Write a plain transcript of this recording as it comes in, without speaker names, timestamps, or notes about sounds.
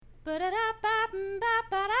It's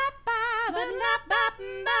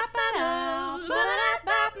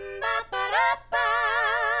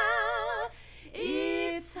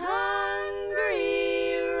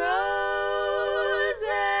Hungry Roses.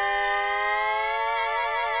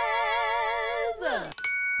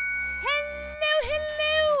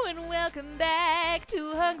 Hello, and welcome back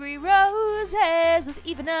to Hungry Roses with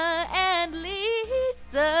Ivana and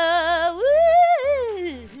Lisa.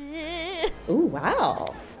 Woo! Ooh,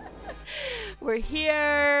 wow. We're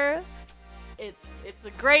here. It's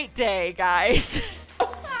a great day, guys.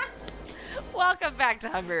 Welcome back to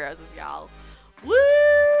Hungry Roses, y'all. Woo,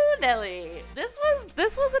 Nelly. This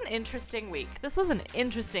was an interesting week. This was an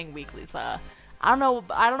interesting week, Lisa. I don't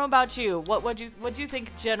know about you. What do you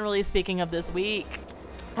think, generally speaking, of this week?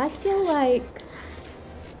 I feel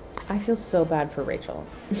so bad for Rachel.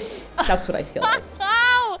 That's what I feel like.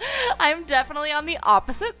 Wow, I'm definitely on the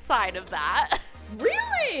opposite side of that.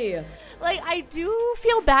 Really? Like, I do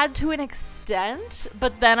feel bad to an extent,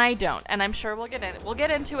 but then I don't. And I'm sure we'll get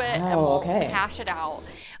into it and we'll hash it out.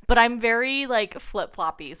 But I'm very, like,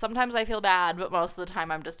 flip-floppy. Sometimes I feel bad, but most of the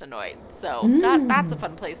time I'm just annoyed. So that's a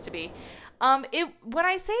fun place to be. When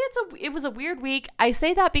I say it was a weird week, I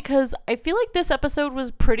say that because I feel like this episode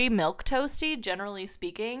was pretty milquetoasty, generally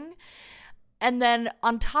speaking. And then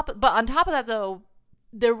on top of that, though,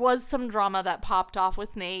 there was some drama that popped off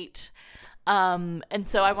with Nate. And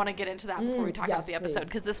so I want to get into that before we talk about the episode,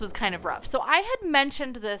 because this was kind of rough. So I had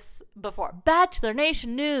mentioned this before. Bachelor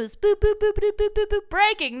Nation news. Boop, boop, boop, boop, boop, boop, boop,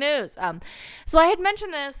 breaking news. So I had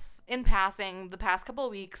mentioned this in passing the past couple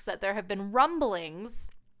of weeks, that there have been rumblings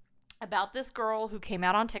about this girl who came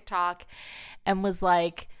out on TikTok and was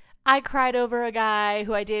like, I cried over a guy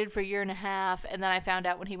who I dated for a year and a half, and then I found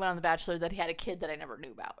out when he went on The Bachelor that he had a kid that I never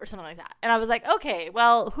knew about, or something like that. And I was like, okay,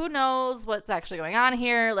 well, who knows what's actually going on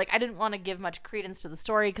here? Like, I didn't want to give much credence to the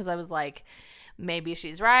story because I was like, maybe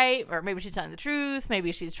she's right, or maybe she's telling the truth.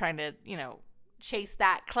 Maybe she's trying to, chase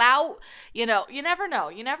that clout. You never know.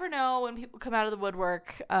 You never know when people come out of the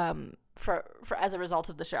woodwork for as a result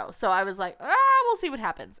of the show. So I was like, we'll see what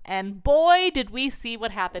happens. And boy, did we see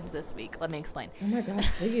what happened this week. Let me explain. Oh my gosh,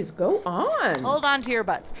 please go on. Hold on to your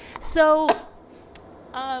butts. So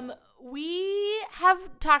we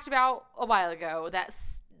have talked about a while ago that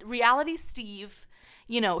Reality Steve,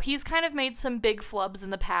 he's kind of made some big flubs in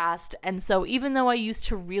the past. And so even though I used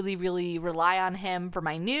to really, really rely on him for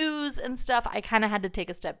my news and stuff, I kind of had to take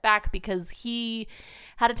a step back because he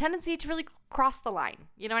had a tendency to really cross the line.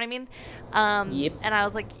 You know what I mean? Yep. And I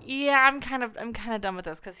was like, yeah, I'm kind of done with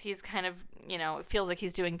this, because he's kind of, it feels like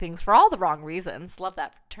he's doing things for all the wrong reasons. Love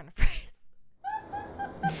that turn of phrase.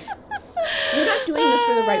 You're not doing this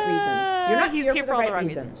for the right reasons. You're not He's here for the right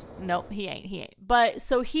reasons. Nope, he ain't. But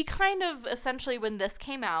so he kind of, essentially, when this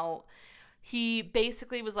came out, he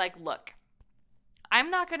basically was like, look,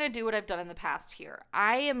 I'm not going to do what I've done in the past here.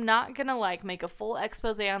 I am not going to make a full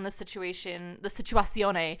expose on the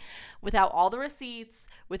situazione, without all the receipts,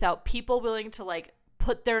 without people willing to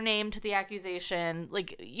put their name to the accusation,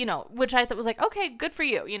 which I thought was okay, good for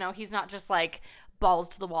you. He's not just balls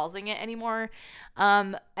to the wallsing it anymore.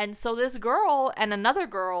 And so this girl and another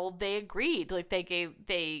girl, they agreed. They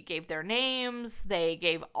gave their names, they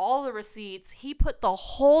gave all the receipts. He put the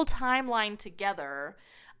whole timeline together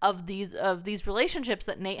of these relationships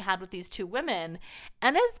that Nate had with these two women,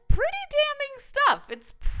 and it's pretty damning stuff.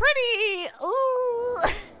 It's pretty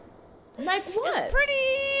Like what? It's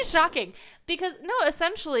pretty shocking, because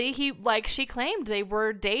essentially she claimed they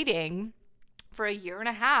were dating for a year and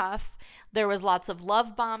a half. There was lots of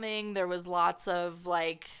love bombing. There was lots of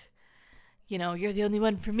you're the only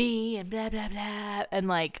one for me, and blah, blah, blah. And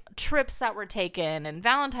trips that were taken, and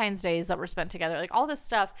Valentine's days that were spent together, all this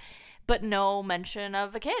stuff, but no mention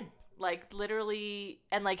of a kid. Literally,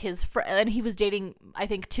 and his friend, and he was dating, I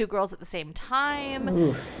think, 2 girls at the same time.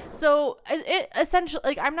 Oof. So it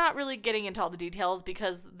essentially, I'm not really getting into all the details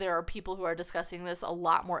because there are people who are discussing this a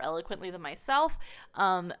lot more eloquently than myself.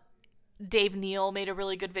 Dave Neal made a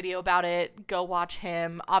really good video about it. Go watch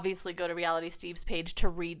him. Obviously, go to Reality Steve's page to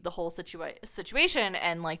read the whole situation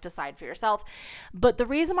and decide for yourself. But the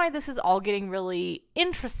reason why this is all getting really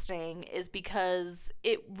interesting is because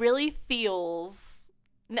it really feels,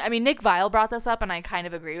 Nick Viall brought this up and I kind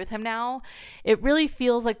of agree with him now. It really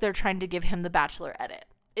feels like they're trying to give him the Bachelor edit.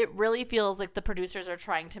 It really feels like the producers are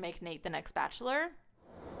trying to make Nate the next Bachelor.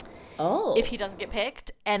 Oh. If he doesn't get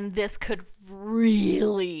picked. And this could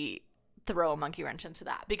really throw a monkey wrench into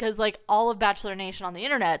that, because all of Bachelor Nation on the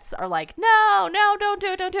internets are no, don't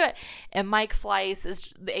do it. And Mike Fleiss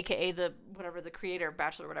is aka the creator of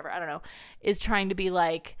Bachelor, whatever, I don't know, is trying to be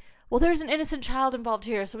well, there's an innocent child involved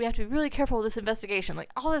here, so we have to be really careful with this investigation. Like,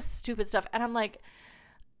 all this stupid stuff. And I'm like,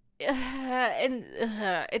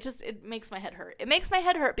 it makes my head hurt. It makes my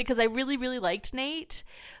head hurt because I really, really liked Nate,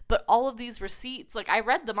 but all of these receipts, like, I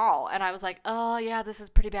read them all, and I was like, oh, yeah, this is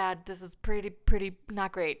pretty bad. This is pretty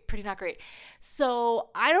not great. Pretty not great. So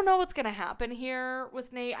I don't know what's going to happen here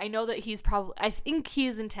with Nate. I know that I think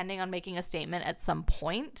he's intending on making a statement at some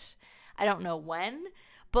point. I don't know when.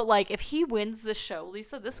 But, like, if he wins this show,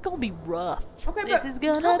 Lisa, this is going to be rough. Okay, this is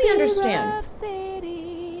going to be rough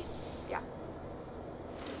city. Yeah.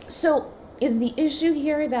 So, is the issue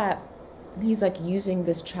here that he's, like, using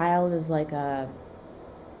this child as, like, a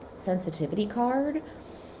sensitivity card?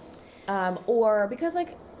 Or, because,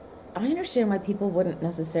 like, I understand why people wouldn't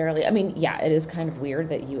necessarily... I mean, yeah, it is kind of weird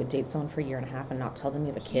that you would date someone for a year and a half and not tell them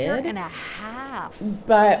you have a kid. Year and a half.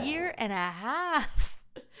 But... A year and a half.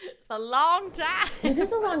 It's a long time. It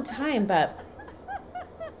is a long time, but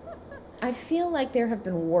I feel like there have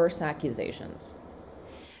been worse accusations.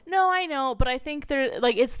 No, I know, but I think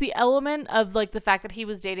it's the element of, like, the fact that he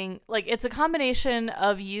was dating, like, it's a combination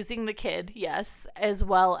of using the kid, yes, as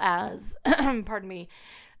well as, pardon me,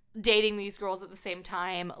 dating these girls at the same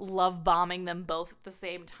time, love bombing them both at the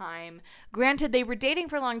same time. Granted, they were dating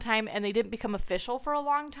for a long time and they didn't become official for a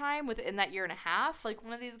long time within that year and a half. Like,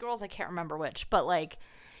 one of these girls, I can't remember which, but, like,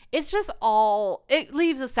 it's just it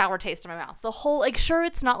leaves a sour taste in my mouth. The whole, like, sure,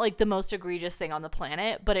 it's not, like, the most egregious thing on the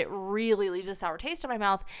planet, but it really leaves a sour taste in my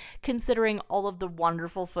mouth considering all of the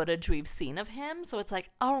wonderful footage we've seen of him. So it's like,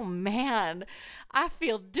 oh, man, I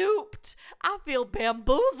feel duped. I feel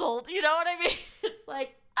bamboozled. You know what I mean? It's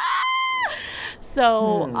like, ah!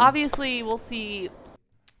 So obviously we'll see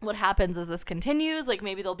what happens as this continues. Like,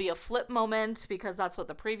 maybe there'll be a flip moment because that's what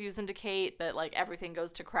the previews indicate, that, like, everything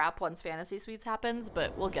goes to crap once Fantasy Suites happens,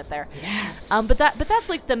 but we'll get there. Yes. But that's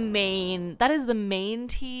like that is the main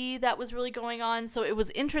tea that was really going on. So it was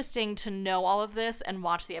interesting to know all of this and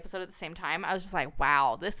watch the episode at the same time. I was just like,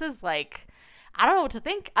 wow, this is like, I don't know what to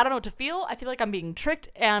think. I don't know what to feel. I feel like I'm being tricked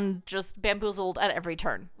and just bamboozled at every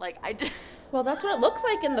turn. Like, well, that's what it looks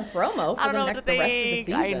like in the promo for the rest of the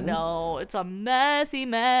season. I know. It's a messy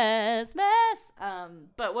mess.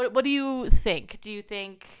 But what do you think? Do you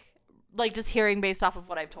think, like, just hearing based off of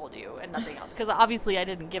what I've told you and nothing else? Because obviously I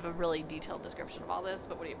didn't give a really detailed description of all this,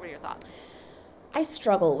 but what are your thoughts? I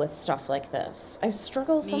struggle with stuff like this. I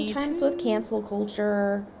struggle sometimes with cancel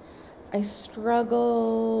culture. I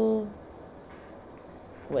struggle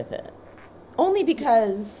with it. Only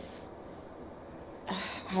because,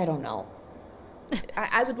 I don't know.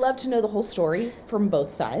 I would love to know the whole story from both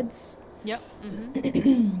sides. Yep.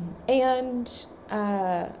 And,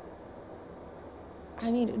 I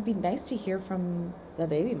mean, it would be nice to hear from the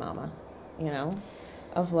baby mama, you know,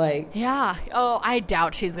 of like... Yeah. Oh, I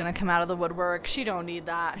doubt she's going to come out of the woodwork. She don't need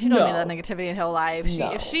that. She don't need that negativity in her life.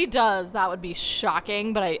 If she does, that would be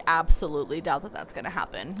shocking, but I absolutely doubt that that's going to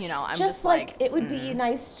happen. You know, I'm just like... It would be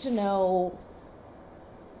nice to know...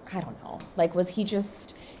 I don't know. Like, was he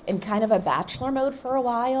just in kind of a bachelor mode for a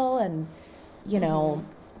while and, you know,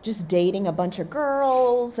 just dating a bunch of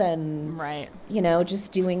girls and, you know,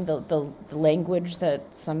 just doing the language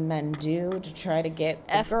that some men do to try to get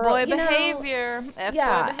the F-boy behavior.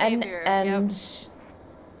 F-boy behavior. And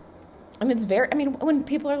I mean, it's very, I mean, when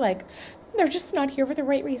people are like, they're just not here for the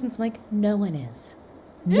right reasons, I'm like, no one is.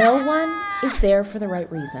 No one is there for the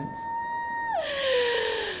right reasons.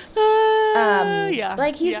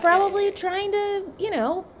 Like, he's probably trying to, you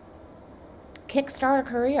know, kickstart a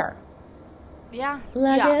career. Yeah.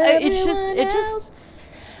 Like it just.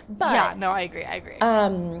 But yeah, no, I agree.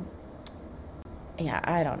 Yeah,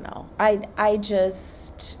 I don't know. I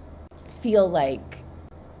just feel like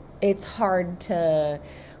it's hard to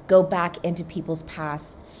go back into people's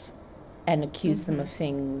pasts and accuse them of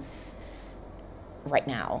things right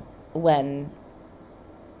now when.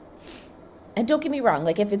 And don't get me wrong,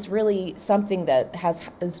 like, if it's really something that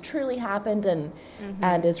has truly happened and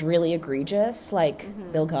is really egregious, like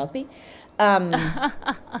Bill Cosby,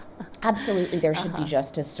 absolutely there should be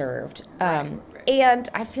justice served. And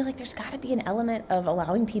I feel like there's got to be an element of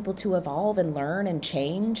allowing people to evolve and learn and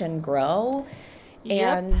change and grow.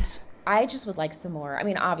 Yep. And I just would like some more. I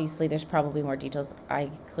mean, obviously there's probably more details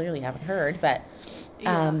I clearly haven't heard, but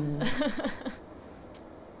I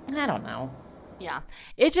don't know. Yeah.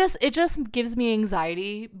 It just gives me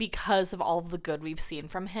anxiety because of all of the good we've seen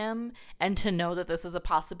from him, and to know that this is a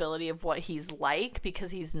possibility of what he's like because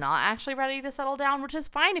he's not actually ready to settle down, which is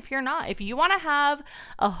fine if you're not. If you want to have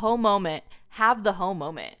a hoe moment, have the hoe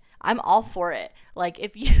moment. I'm all for it. Like,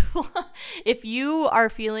 if you are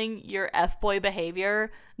feeling your F-boy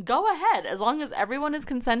behavior, go ahead, as long as everyone is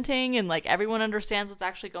consenting and, like, everyone understands what's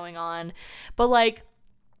actually going on. But, like,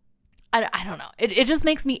 I don't know. It just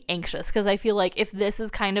makes me anxious because I feel like if this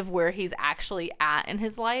is kind of where he's actually at in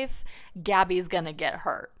his life, Gabby's gonna get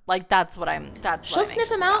hurt. Like, she'll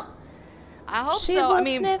sniff him out. I hope she so. Will I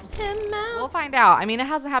mean, sniff him out. We'll find out. I mean, it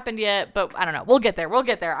hasn't happened yet, but I don't know. We'll get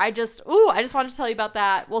there. I just wanted to tell you about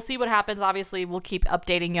that. We'll see what happens. Obviously, we'll keep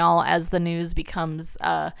updating y'all as the news becomes,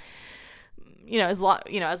 as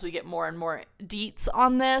we get more and more deets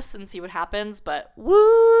on this and see what happens. But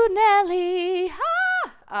woo, Nelly,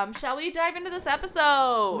 ha! Shall we dive into this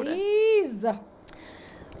episode? Please.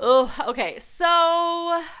 Oh, okay.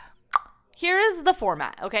 So here is the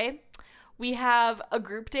format. Okay. We have a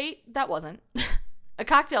group date that wasn't, a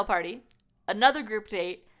cocktail party, another group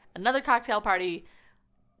date, another cocktail party,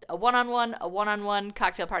 a one-on-one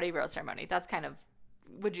cocktail party, rose ceremony. That's kind of,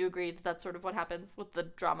 would you agree that that's sort of what happens with the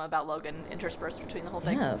drama about Logan interspersed between the whole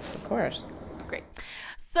thing? Yes, of course. Great.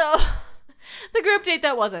 So the group date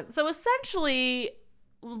that wasn't. So essentially,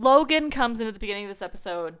 Logan comes in at the beginning of this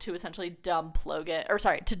episode to essentially dump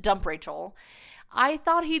Rachel. I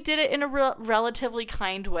thought he did it in a relatively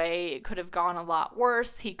kind way. It could have gone a lot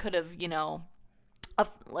worse. He could have,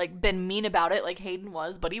 been mean about it like Hayden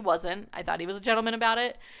was, but he wasn't. I thought he was a gentleman about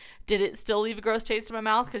it. Did it still leave a gross taste in my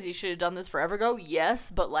mouth because he should have done this forever ago?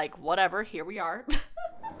 Yes, but whatever. Here we are.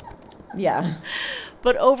 Yeah.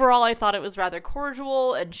 But overall, I thought it was rather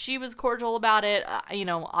cordial, and she was cordial about it,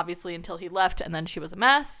 obviously until he left, and then she was a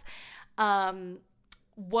mess.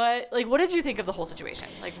 What did you think of the whole situation?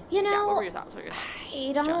 What were your thoughts?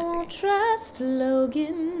 I don't trust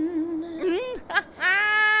Logan.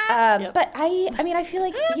 Yep. But I feel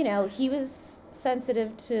like, he was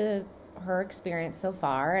sensitive to her experience so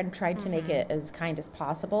far and tried to make it as kind as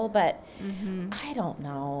possible. But I don't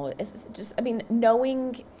know. It's just,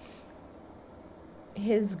 knowing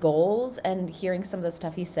his goals and hearing some of the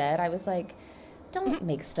stuff he said, I was like, don't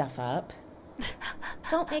make stuff up.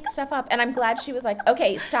 Don't make stuff up. And I'm glad she was like,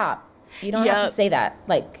 okay, stop. You don't have to say that.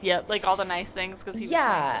 All the nice things because he was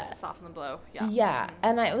trying to soften the blow. Yeah.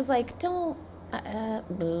 And I was like, don't. I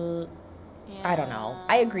don't know.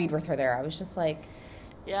 I agreed with her there. I was just like,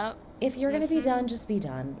 if you're going to be done, just be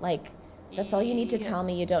done. That's all you need to tell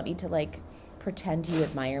me. You don't need to, pretend you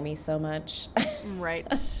admire me so much. Right.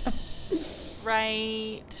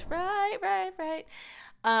 Right.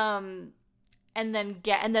 And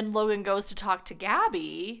then Logan goes to talk to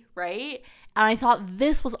Gabby, right? And I thought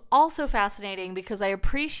this was also fascinating because I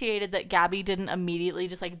appreciated that Gabby didn't immediately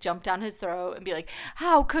just jump down his throat and be like,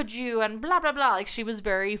 how could you? And blah, blah, blah. She was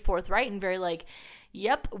very forthright and very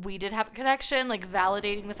yep, we did have a connection,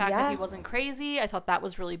 validating the fact that he wasn't crazy. I thought that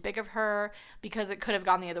was really big of her because it could have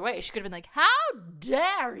gone the other way. She could have been like, how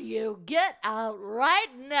dare you get out right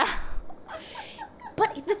now?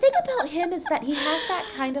 But the thing about him is that he has that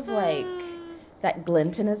kind of that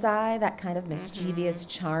glint in his eye, that kind of mischievous,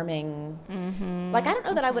 charming. I don't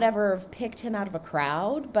know that I would ever have picked him out of a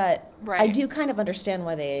crowd, but I do kind of understand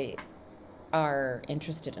why they are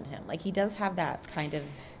interested in him. He does have that kind of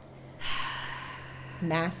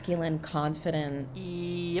masculine, confident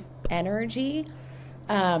energy,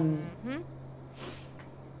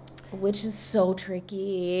 which is so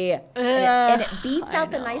tricky. And it beats out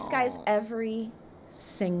the nice guys every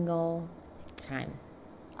single time.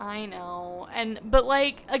 I know.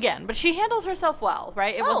 But she handled herself well,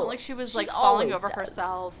 right? It wasn't like she was falling over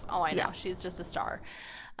herself. Oh, I know. Yeah. She's just a star.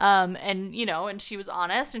 And she was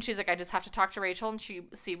honest and she's like, I just have to talk to Rachel and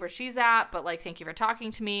see where she's at. But thank you for talking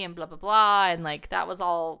to me and blah, blah, blah. And that was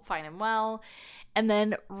all fine and well. And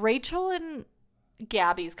then Rachel and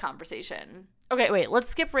Gabby's conversation. Okay, wait, let's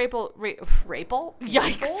skip Rachel.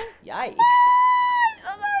 Yikes. Yikes. So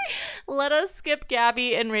sorry. Let us skip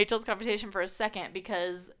Gabby and Rachel's conversation for a second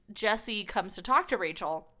because Jesse comes to talk to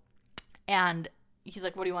Rachel and he's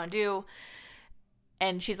like, what do you want to do?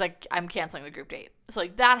 And she's like, I'm canceling the group date. So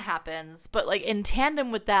that happens. But in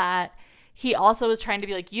tandem with that, he also is trying to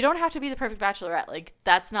be you don't have to be the perfect bachelorette.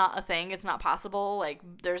 That's not a thing. It's not possible.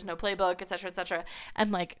 There's no playbook, et cetera, et cetera.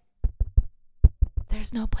 And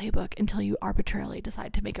there's no playbook until you arbitrarily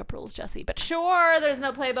decide to make up rules, Jesse. But sure, there's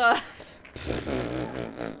no playbook.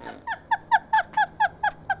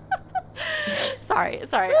 Sorry.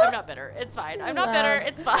 I'm not bitter. It's fine. I'm not bitter.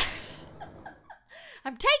 It's fine.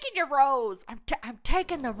 I'm taking your rose. I'm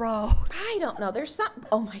taking the rose. I don't know. There's some.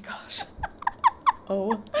 Oh my gosh.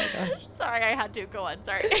 Oh my gosh. Sorry, I had to. Go on.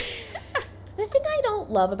 Sorry. The thing I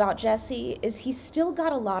don't love about Jesse is he's still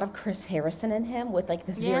got a lot of Chris Harrison in him with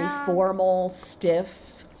this very formal,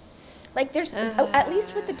 stiff, Like there's at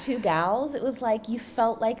least with the two gals, it was like you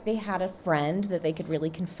felt like they had a friend that they could really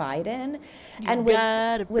confide in. And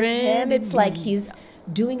with him, it's like he's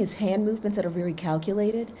doing his hand movements that are very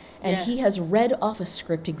calculated, and he has read off a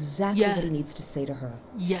script exactly what he needs to say to her.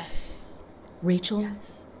 Yes. Rachel,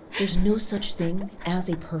 there's no such thing as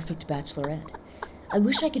a perfect bachelorette. I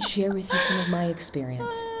wish I could share with you some of my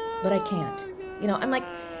experience, but I can't. You know, I'm like,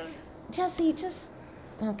 Jesse, just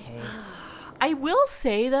okay. I will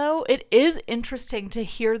say, though, it is interesting to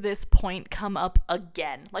hear this point come up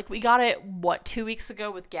again. Like, we got it, 2 weeks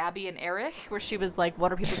ago with Gabby and Eric, where she was like,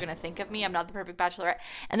 what are people going to think of me? I'm not the perfect bachelorette.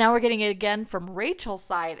 And now we're getting it again from Rachel's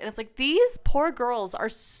side. And it's like, these poor girls are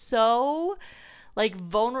so, like,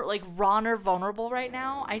 vulnerable right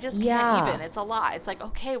now. I just can't even. It's a lot. It's like,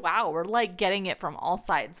 okay, wow, we're, like, getting it from all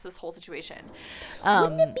sides, this whole situation.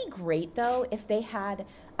 Wouldn't it be great, though, if they had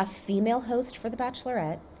a female host for The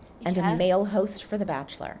Bachelorette and a male host for The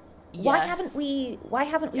Bachelor? Yes. Why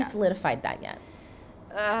haven't we solidified that yet?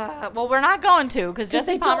 Well, we're not going to, because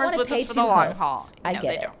Jesse Palmer's with us for the long haul. I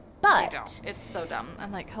get it. But they don't. It's so dumb.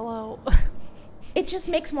 I'm like, hello. It just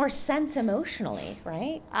makes more sense emotionally,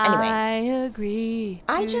 right? Anyway, I agree.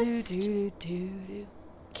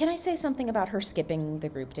 Can I say something about her skipping the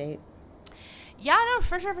group date? Yeah, no,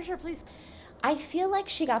 for sure, please. I feel like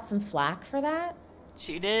she got some flack for that.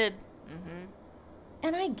 She did. Mm-hmm.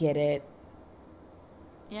 And I get it.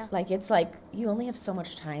 Yeah. Like, it's like, you only have so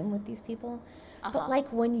much time with these people. But,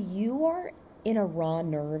 like, when you are in a raw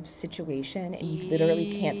nerve situation and you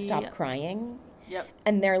literally can't stop crying. Yep.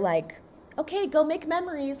 And they're like, okay, go make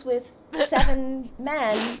memories with 7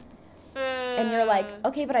 men. And you're like,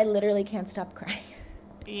 okay, but I literally can't stop crying.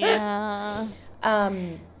 Yeah.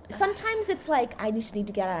 Sometimes it's like, I just need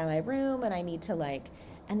to get out of my room and I need to, like,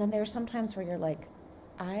 and then there are some times where you're like,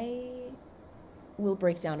 I will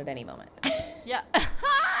break down at any moment. Yeah.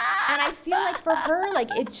 And I feel like for her,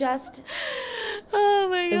 like, it just, oh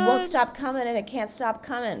my God, it won't stop coming and it can't stop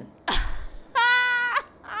coming.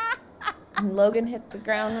 And Logan hit the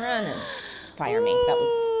ground running. Fire me. That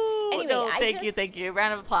was, anyway. No, thank you.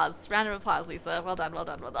 Round of applause, Lisa. Well done.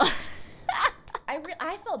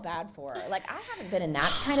 I felt bad for her. Like, I haven't been in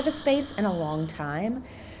that kind of a space in a long time,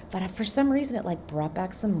 but for some reason it, like, brought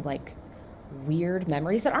back some, like, weird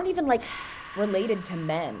memories that aren't even, like, related to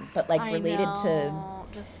men, but, like, related to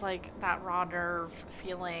just, like, that raw nerve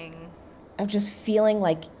feeling of just feeling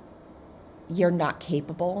like you're not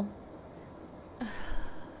capable.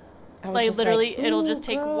 Like, literally, it'll just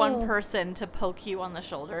take one person to poke you on the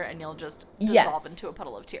shoulder and you'll just dissolve into a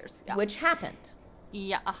puddle of tears. Yeah. Which happened.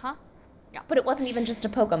 Yeah, Yeah. But it wasn't even just a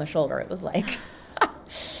poke on the shoulder. It was like,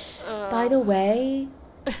 by the way,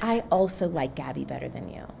 I also like Gabby better than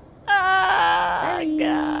you. Sorry.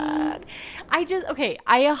 God. I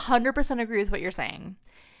 100% agree with what you're saying.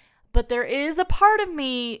 But there is a part of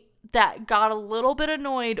me that got a little bit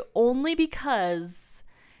annoyed only because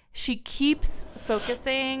she keeps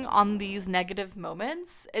focusing on these negative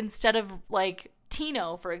moments instead of, like,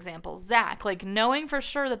 Tino, for example, Zach, like, knowing for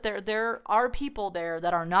sure that there are people there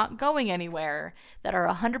that are not going anywhere, that are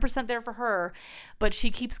 100% there for her, but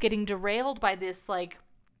she keeps getting derailed by this, like,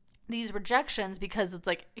 these rejections because it's,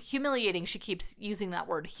 like, humiliating. She keeps using that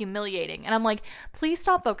word, humiliating. And I'm like, please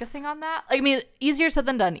stop focusing on that. I mean, easier said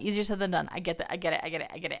than done. I get that. I get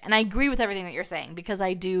it. And I agree with everything that you're saying because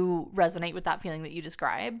I do resonate with that feeling that you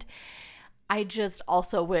described. I just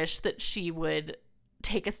also wish that she would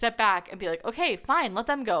take a step back and be like, okay, fine, let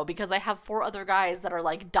them go because I have 4 other guys that are,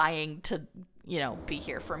 like, dying to, you know, be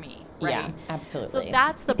here for me. Right? Yeah, absolutely. So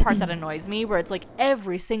that's the part that annoys me, where it's like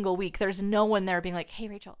every single week there's no one there being like, hey,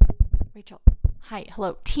 Rachel, hi,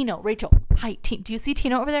 hello, Tino, Rachel, hi, do you see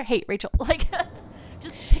Tino over there? Hey, Rachel, like,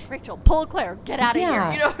 just pick Rachel, pull Claire, get out of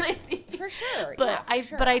here. You know what I mean? For sure. But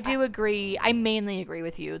I do agree. I mainly agree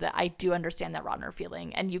with you that I do understand that raw nerve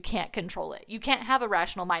feeling, and you can't control it. You can't have a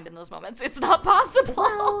rational mind in those moments. It's not possible.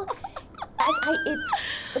 Well,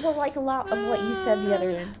 it's like a lot of what you said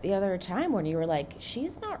the other time when you were like,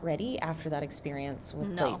 she's not ready after that experience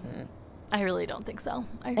with Clayton. I really don't think so.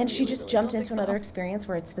 And she just jumped into another experience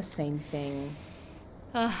where it's the same thing.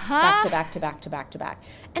 Back to back to back to back to back.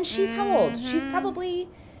 And she's how old? She's probably,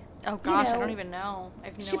 oh gosh, I don't even know. I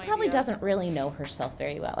have no she probably doesn't really know herself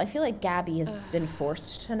very well. I feel like Gabby has been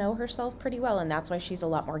forced to know herself pretty well, and that's why she's a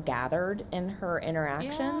lot more gathered in her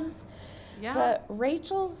interactions. Yeah. But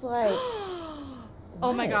Rachel's like,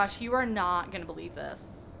 oh my gosh, you are not going to believe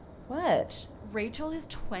this. What? Rachel is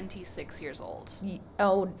 26 years old.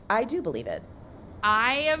 Oh, I do believe it.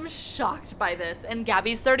 I am shocked by this. And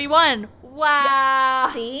Gabby's 31.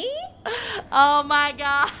 Wow. See? Oh my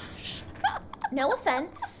gosh. No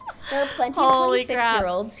offense. There are plenty of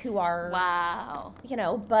 26-year-olds who are,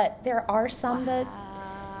 but there are some that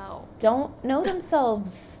don't know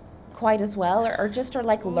themselves quite as well, or just are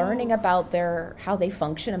like learning about how they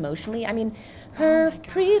function emotionally. I mean, her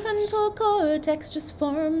prefrontal cortex just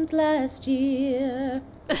formed last year.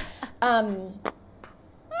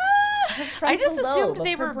 I just assumed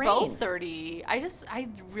they were both 30.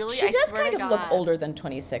 She does kind of look older than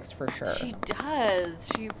 26 for sure. She does.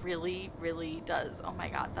 She really, really does. Oh my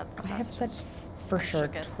God, I have said for sure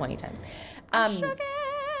 20 times. Shooketh.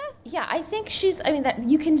 Yeah, I think that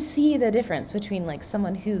you can see the difference between like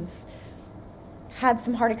someone who's had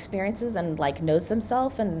some hard experiences and like knows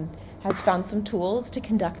themselves and has found some tools to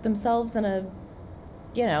conduct themselves in a,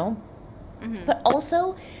 but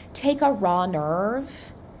also take a raw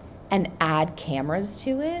nerve and add cameras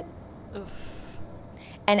to it. Oof.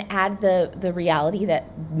 And add the reality that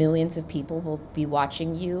millions of people will be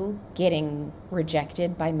watching you getting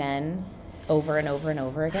rejected by men over and over and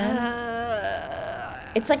over again.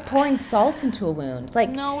 It's like pouring salt into a wound. Like,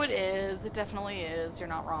 no, it is. It definitely is. You're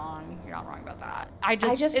not wrong. You're not wrong about that. I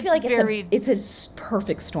just feel like it's a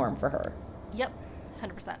perfect storm for her. Yep,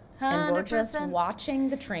 100%. And we're just watching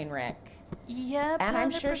the train wreck. Yep, and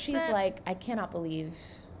I'm sure she's like, I cannot believe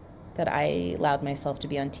that I allowed myself to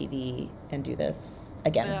be on TV and do this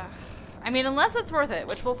again. Ugh. I mean, unless it's worth it,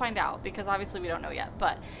 which we'll find out, because obviously we don't know yet.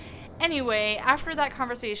 But anyway, after that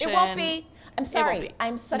conversation... It won't be. I'm sorry.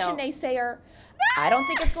 I'm such a naysayer. I don't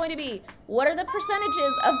think it's going to be. What are the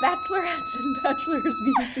percentages of bachelorettes and bachelors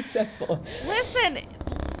being successful? Listen,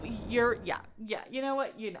 you know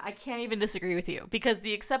what? I can't even disagree with you, because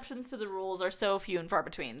the exceptions to the rules are so few and far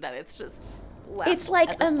between that it's just left. It's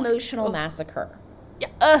like emotional massacre.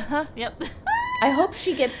 Yeah. Yep. I hope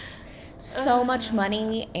she gets so much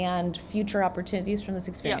money and future opportunities from this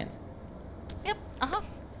experience. Yep.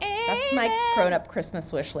 That's my grown-up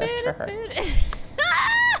Christmas wish list for her.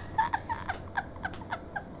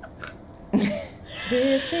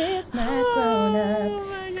 This is my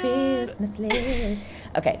grown-up Christmas list.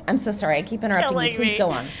 Okay, I'm so sorry. I keep interrupting you. Please go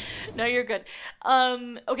on. No, you're good.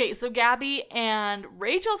 Okay, so Gabby and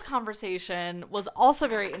Rachel's conversation was also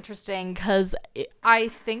very interesting, because I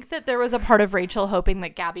think that there was a part of Rachel hoping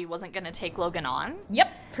that Gabby wasn't going to take Logan on. Yep,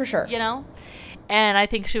 for sure. And I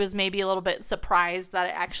think she was maybe a little bit surprised that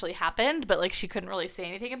it actually happened, but like she couldn't really say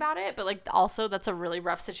anything about it. But like also that's a really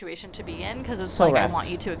rough situation to be in, because it's so like rough. I want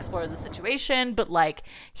you to explore the situation, but like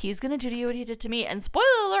he's going to do to you what he did to me. And spoiler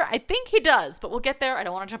alert, I think he does, but we'll get there. I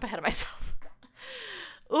don't want to jump ahead of myself.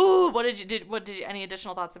 Ooh, any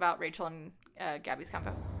additional thoughts about Rachel and Gabby's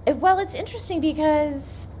convo? Well, it's interesting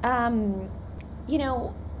because,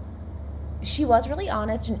 she was really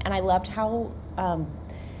honest, and I loved how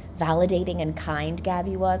validating and kind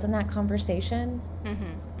Gabby was in that conversation.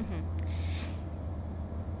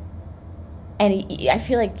 And I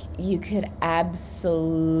feel like you could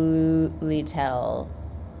absolutely tell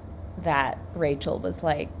that Rachel was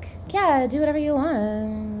like, yeah, do whatever you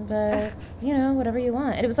want, but, whatever you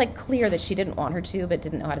want. And it was, like, clear that she didn't want her to, but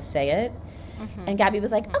didn't know how to say it. And Gabby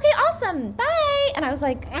was like, okay, awesome, bye. And I was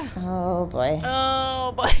like, oh, boy.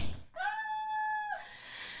 Oh, boy.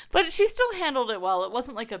 But she still handled it well. It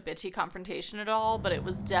wasn't, like, a bitchy confrontation at all, but it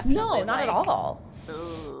was definitely, no, not at all.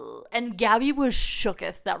 Ugh. And Gabby was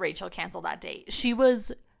shooketh that Rachel canceled that date. She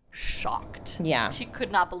was shocked. Yeah. She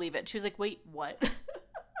could not believe it. She was like, wait, what?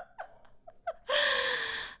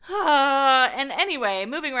 And anyway,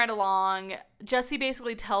 moving right along, Jesse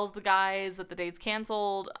basically tells the guys that the date's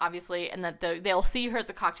canceled, obviously, and that they'll see her at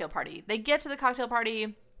the cocktail party. They get to the cocktail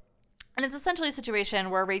party, and it's essentially a situation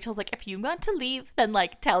where Rachel's like, if you want to leave, then,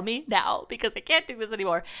 like, tell me now, because I can't do this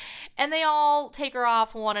anymore. And they all take her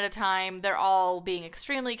off one at a time. They're all being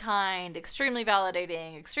extremely kind, extremely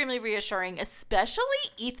validating, extremely reassuring, especially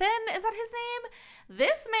Ethan. Is that his name?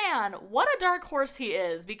 This man, what a dark horse he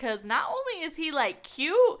is, because not only is he, like,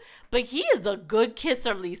 cute, but he is a good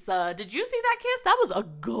kisser, Lisa. Did you see that kiss? That was a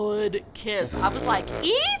good kiss. I was like,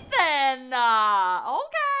 Ethan! Okay,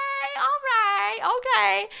 all right,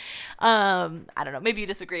 okay. I don't know, maybe you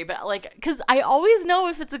disagree, but, like, because I always know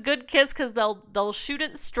if it's a good kiss because they'll shoot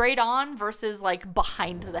it straight on versus, like,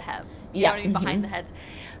 behind the head. You know what I mean? Behind the heads.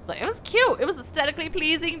 So it was cute. It was aesthetically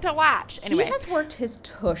pleasing to watch. Anyway. He has worked his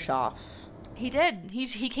tush off. He did.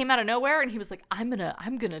 He came out of nowhere and he was like, I'm gonna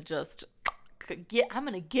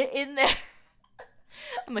get in there.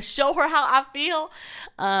 I'm gonna show her how I feel.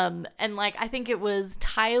 And like, I think it was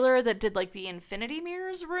Tyler that did like the Infinity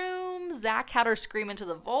Mirrors room. Zach had her scream into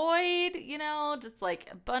the void, just like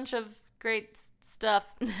a bunch of great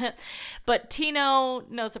stuff. But Tino,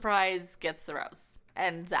 no surprise, gets the rose.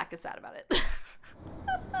 And Zach is sad about it.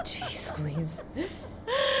 Jeez Louise.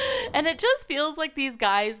 And it just feels like these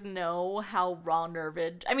guys know how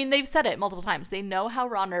raw-nerved. I mean, they've said it multiple times. They know how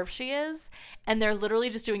raw-nerved she is, and they're literally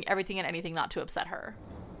just doing everything and anything not to upset her.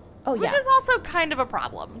 Oh, yeah. Which is also kind of a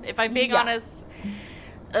problem, if I'm being honest.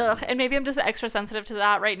 And maybe I'm just extra sensitive to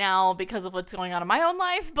that right now because of what's going on in my own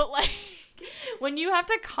life. But, like, when you have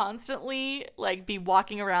to constantly, like, be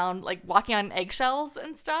walking around, like, walking on eggshells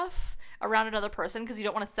and stuff around another person because you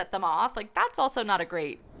don't want to set them off, like, that's also not a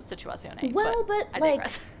great situation. Well, but I like,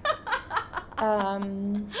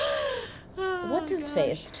 what's his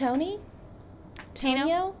face? Tony?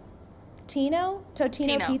 Tino?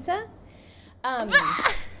 Totino Pizza?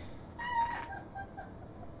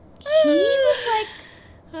 He was like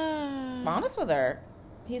honest with her.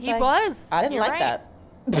 He was. I didn't like that.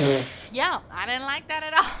 Yeah, I didn't like that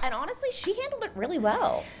at all. And honestly, she handled it really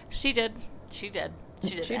well. She did.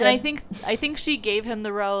 And I think she gave him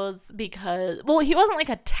the rose because, well, he wasn't like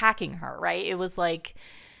attacking her, right? It was like,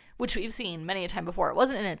 which we've seen many a time before. It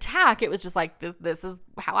wasn't an attack. It was just like, this is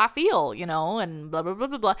how I feel, you know, and blah, blah, blah,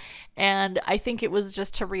 blah, blah. And I think it was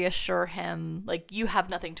just to reassure him, like, you have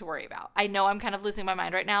nothing to worry about. I know I'm kind of losing my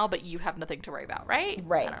mind right now, but you have nothing to worry about, right?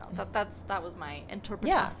 Right. I don't know. That was my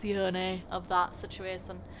interpretazione of that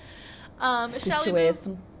situation.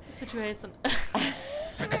 Situation. Situation.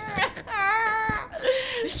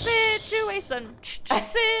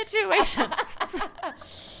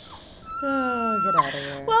 Oh, get out of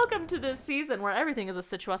here. Welcome to this season where everything is a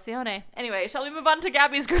situazione. Anyway, shall we move on to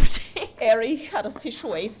Gabby's group team? Eric had a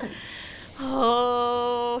situation.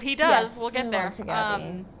 Oh, he does. Yes, we'll get there. To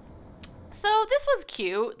Gabby. So this was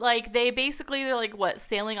cute. Like, they're like, what,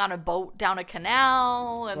 sailing on a boat down a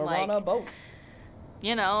canal? And we're on a boat.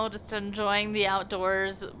 You know, just enjoying the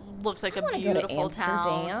outdoors. Looks like a beautiful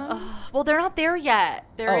town. Well, they're not there yet.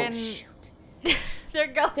 Shoot. They're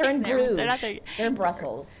in Bruges. They're not there. They're in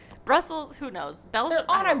Brussels. Brussels, who knows? Belgium.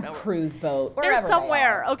 They're on a cruise boat. They're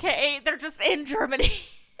somewhere. Okay, they're just in Germany.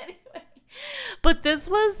 Anyway, but this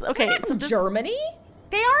was okay. So Germany?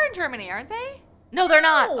 They are in Germany, aren't they? No, they're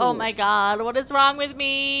not. Oh my God, what is wrong with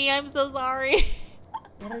me? I'm so sorry.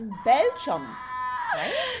 They're in Belgium,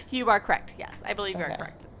 right? You are correct. Yes, I believe you are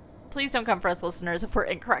correct. Please don't come for us, listeners, if we're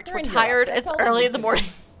incorrect. They're we're tired. It's early in the morning.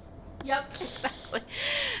 Yep, exactly.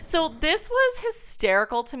 So this was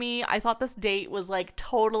hysterical to me. I thought this date was like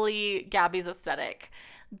totally Gabby's aesthetic.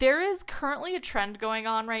 There is currently a trend going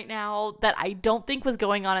on right now that I don't think was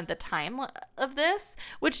going on at the time of this,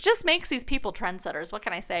 which just makes these people trendsetters. What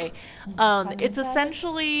can I say? It's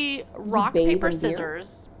essentially rock, paper,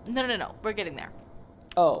 scissors. No. We're getting there.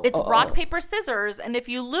 It's rock, paper, scissors, and if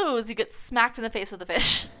you lose, you get smacked in the face with a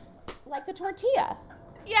fish. Like the tortilla.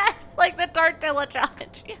 Yes, like the tortilla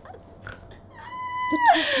challenge. Yes. The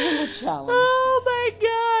tortilla challenge. Oh my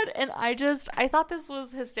God. And I thought this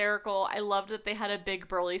was hysterical. I loved that they had a big,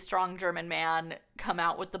 burly, strong German man come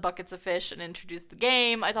out with the buckets of fish and introduce the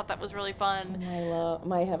game. I thought that was really fun.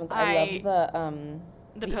 My heavens. I loved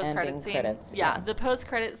the post-credit scene. Credits. Yeah, the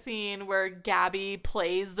post-credit scene where Gabby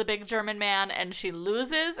plays the big German man and she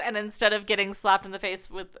loses, and instead of getting slapped in the face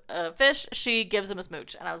with a fish, she gives him a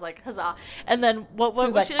smooch. And I was like, huzzah. And then what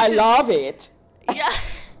was like, I love it. Yeah.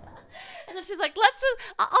 And then she's like,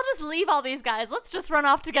 I'll just leave all these guys. Let's just run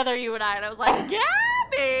off together, you and I. And I was like,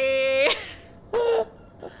 Gabby!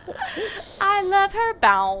 I love her.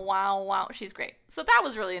 Bow, wow, wow. She's great. So that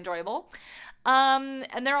was really enjoyable. And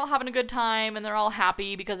they're all having a good time, and they're all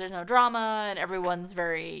happy because there's no drama, and everyone's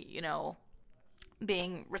very, you know,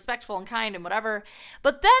 being respectful and kind and whatever.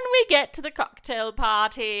 But then we get to the cocktail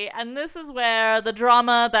party, and this is where the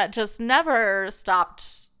drama that just never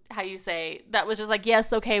stopped, how you say, that was just like,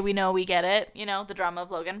 yes, okay, we know, we get it, you know, the drama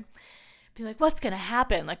of Logan. Be like, what's gonna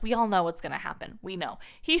happen? Like, we all know what's gonna happen. We know.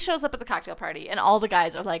 He shows up at the cocktail party, and all the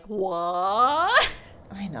guys are like, what?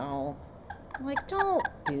 I know. I'm like, don't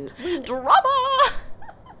do drama.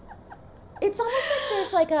 It's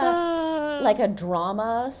almost like there's like a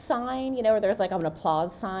drama sign, you know, where there's like an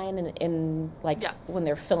applause sign in when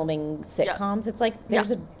they're filming sitcoms. It's like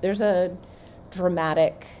there's a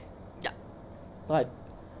dramatic. Yeah. But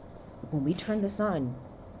when we turn this on,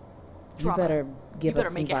 drama. You better give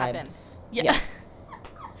us some vibes. Yeah.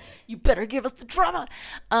 You better give us the drama.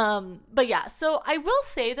 But yeah, so I will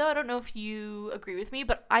say, though, I don't know if you agree with me,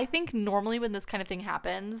 but I think normally when this kind of thing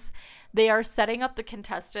happens, they are setting up the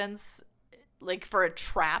contestants like for a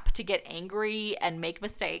trap to get angry and make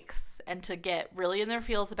mistakes and to get really in their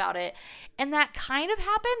feels about it. And that kind of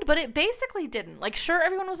happened, but it basically didn't. Like, sure,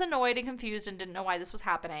 everyone was annoyed and confused and didn't know why this was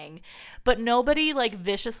happening, but nobody like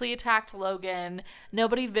viciously attacked Logan.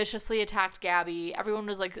 Nobody viciously attacked Gabby. Everyone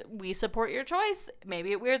was like, we support your choice.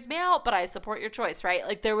 Maybe it weirds me out, but I support your choice, right?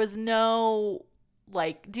 Like, there was no,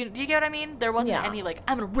 like, do you get what I mean? There wasn't any like,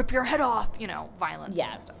 I'm gonna rip your head off, you know, violence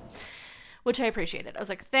and stuff. Which I appreciated. I was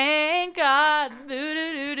like, thank God.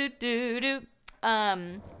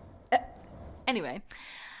 Anyway.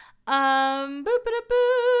 Boop-a-da-boo.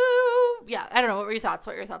 Yeah, I don't know. What were your thoughts?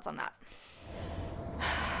 What are your thoughts on that?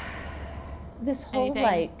 This whole,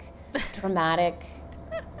 like, dramatic,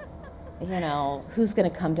 you know, who's going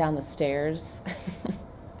to come down the stairs?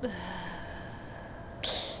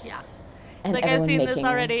 Yeah. It's like, I've seen this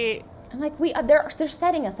already. I'm like, they're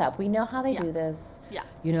setting us up. We know how they do this. Yeah.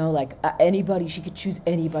 You know, like, anybody, she could choose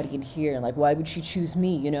anybody in here. And, like, why would she choose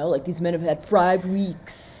me? You know, like, these men have had 5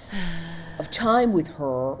 weeks of time with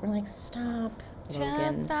her. We're like, stop,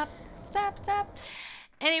 Logan. Just stop.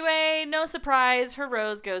 Anyway, no surprise. Her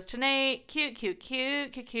rose goes to Nate.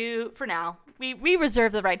 Cute for now. We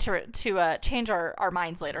reserve the right to change our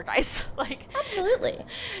minds later, guys. Like, absolutely.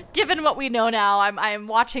 Given what we know now, I'm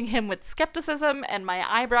watching him with skepticism, and my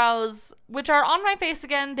eyebrows, which are on my face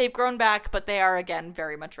again, they've grown back, but they are again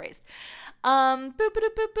very much raised. Boop.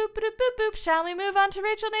 Shall we move on to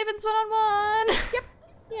Rachel Naven's one-on-one? Yep.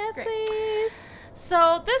 Yes, Great. Please.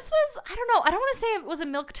 So this was, I don't know, I don't want to say it was a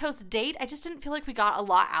milquetoast date. I just didn't feel like we got a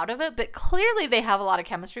lot out of it, but clearly they have a lot of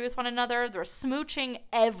chemistry with one another. They're smooching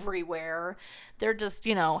everywhere. They're just,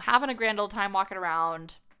 you know, having a grand old time walking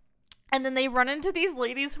around. And then they run into these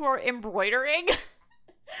ladies who are embroidering.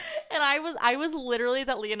 And I was literally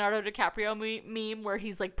that Leonardo DiCaprio meme where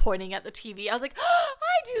he's like pointing at the TV. I was like, oh,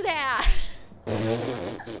 I do that.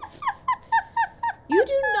 You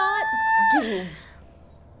do not do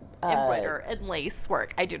embroider and lace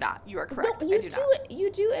work. I do not. You are correct. No,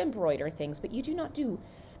 you do embroider things, but you do not do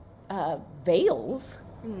veils.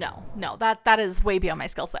 No, that is way beyond my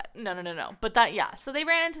skill set. No. But that, yeah. So they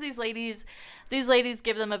ran into these ladies. These ladies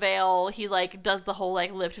give them a veil. He like does the whole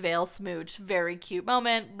like lift veil smooch. Very cute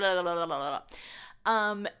moment. Blah, blah, blah, blah,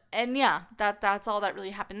 blah. And yeah, that's all that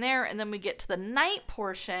really happened there. And then we get to the night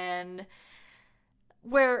portion,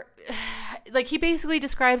 where like he basically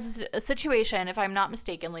describes a situation, if I'm not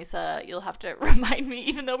mistaken, Lisa, you'll have to remind me,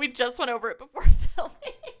 even though we just went over it before filming,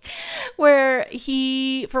 where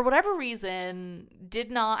he, for whatever reason, did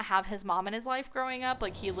not have his mom in his life growing up.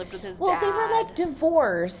 Like, he lived with his dad. Well, they were like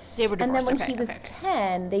divorced. They were divorced. And then when he was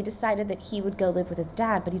 10, they decided that he would go live with his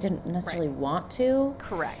dad, but he didn't necessarily want to.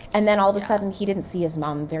 Correct. And then all of a sudden he didn't see his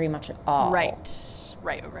mom very much at all. Right.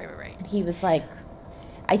 And he was like,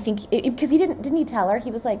 I think, because didn't he tell her? He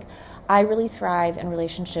was like, I really thrive in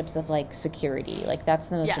relationships of like security. Like, that's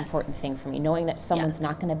the most important thing for me, knowing that someone's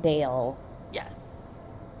not going to bail. Yes.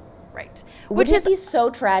 Right. Wouldn't it be so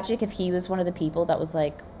tragic if he was one of the people that was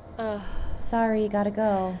like, sorry, gotta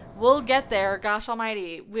go? We'll get there. Gosh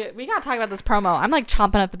almighty. We gotta talk about this promo. I'm like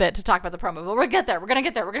chomping at the bit to talk about the promo, but we'll get there. We're gonna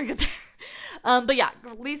get there. But yeah,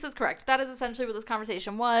 Lisa's correct. That is essentially what this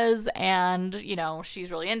conversation was. And, you know,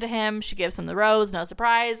 she's really into him. She gives him the rose. No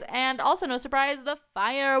surprise. And also, no surprise, the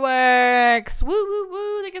fireworks. Woo, woo,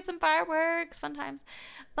 woo. They get some fireworks. Fun times.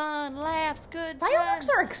 Fun laughs. Good times. Fireworks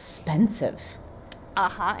are expensive.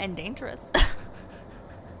 And dangerous.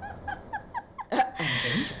 And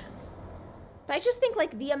dangerous. But I just think,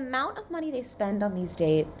 like, the amount of money they spend on these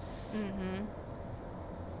dates. Mm-hmm.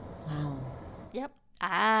 Wow. Yep.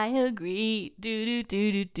 I agree.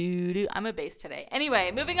 Do. I'm a bass today.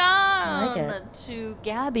 Anyway, moving on to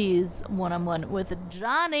Gabby's one-on-one with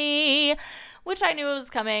Johnny, which I knew was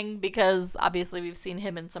coming because obviously we've seen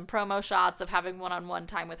him in some promo shots of having one-on-one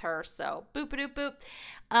time with her. So boop.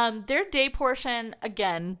 Their day portion,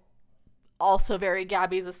 again, also very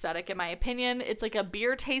Gabby's aesthetic in my opinion. It's like a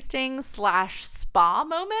beer tasting / spa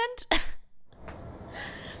moment.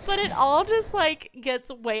 But it all just, like,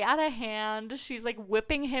 gets way out of hand. She's, like,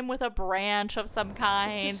 whipping him with a branch of some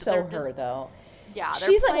kind. This is so her, though. Yeah,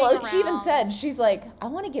 she's like, well, she even said, she's like, I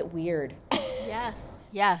want to get weird.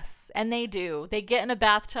 Yes. And they do. They get in a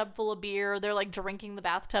bathtub full of beer. They're, like, drinking the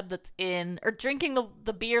bathtub that's in, or drinking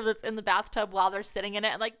the beer that's in the bathtub while they're sitting in it.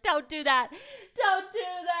 And, like, don't do that. Don't do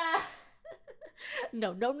that.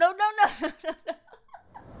 No.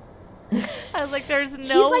 I was like, there's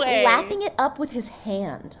no way. He's like lapping it up with his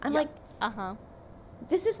hand. I'm like,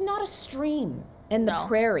 this is not a stream in the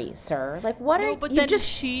prairie, sir. Like, what are but you then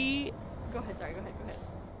just... Go ahead, sorry, go ahead.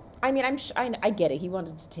 I mean, I get it. He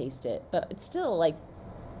wanted to taste it, but it's still like,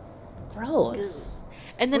 Gross.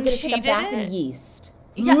 And then she did bath in yeast.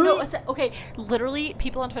 Yeah, no, okay. Literally,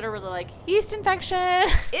 people on Twitter were like, yeast infection.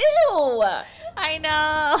 Ew. I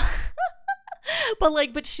know.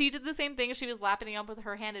 But she did the same thing. She was lapping it up with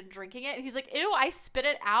her hand and drinking it. And he's like, ew, I spit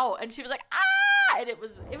it out. And she was like, ah. And it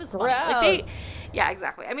was funny. Yeah,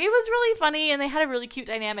 exactly. I mean, it was really funny, and they had a really cute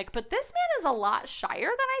dynamic. But this man is a lot shyer than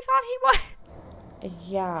I thought he was.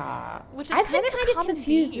 Yeah. Which is I've been kind of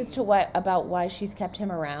confused theme. as to about why she's kept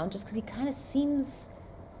him around, just because he kind of seems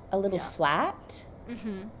a little flat.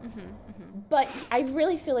 But I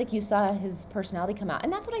really feel like you saw his personality come out.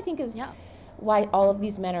 And that's what I think is why all of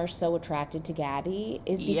these men are so attracted to Gabby,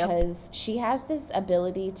 is because she has this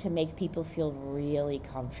ability to make people feel really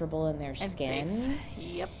comfortable in their skin.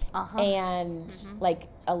 Safe. And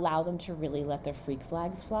allow them to really let their freak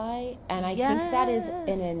flags fly. And I think that is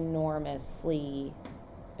an enormously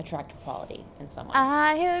attractive quality in someone.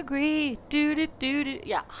 I agree. Do.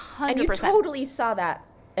 Yeah, 100%. And you totally saw that.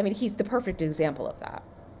 I mean, he's the perfect example of that.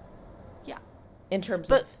 Yeah. In terms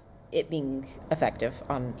of it being effective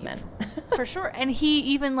on men. For sure. And he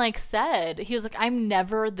even said, he was like, I'm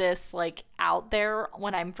never this out there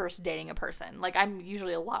when I'm first dating a person. I'm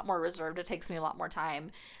usually a lot more reserved. It takes me a lot more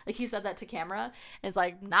time. He said that to camera. And it's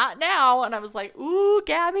like, not now. And I was like, ooh,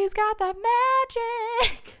 Gabby's got the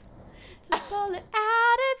magic to pull it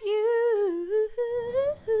out of you.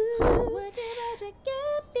 Where'd the magic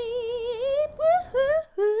get me?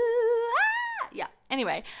 Yeah.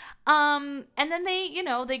 Anyway, and then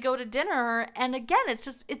they go to dinner, and again,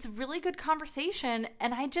 it's really good conversation,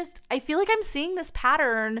 and I feel like I'm seeing this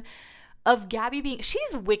pattern of Gabby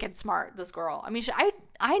she's wicked smart, this girl. I mean,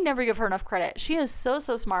 I never give her enough credit. She is so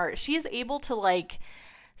smart. She is able to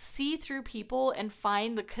see through people and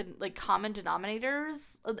find the common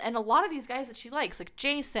denominators, and a lot of these guys that she likes,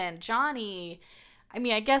 Jason, Johnny. I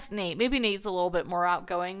mean, I guess Nate. Maybe Nate's a little bit more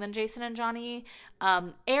outgoing than Jason and Johnny.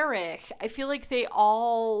 Eric, I feel like they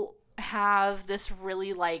all have this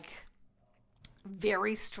really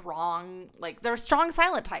very strong, they're strong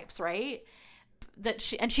silent types, right?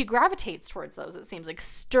 She gravitates towards those. It seems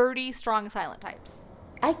sturdy, strong silent types.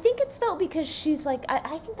 I think it's because she's I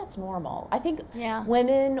think that's normal. I think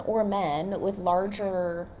women or men with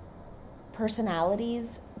larger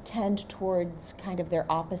personalities tend towards kind of their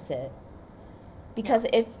opposite. Because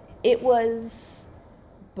if it was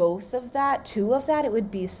both of that, two of that, it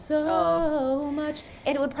would be so much.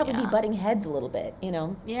 And it would probably be butting heads a little bit,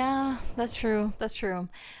 Yeah, that's true. But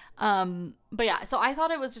yeah, so I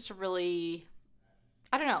thought it was just really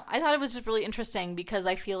interesting, because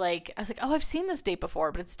I feel I was like, oh, I've seen this date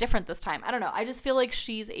before, but it's different this time. I don't know. I just feel like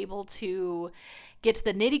she's able to get to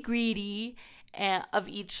the nitty gritty of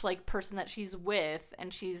each person that she's with,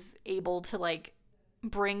 and she's able to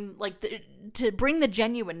bring the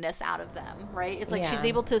genuineness out of them, right? It's she's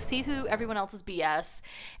able to see through everyone else's BS,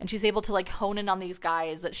 and she's able to hone in on these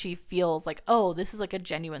guys that she feels oh, this is a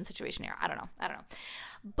genuine situation here. I don't know.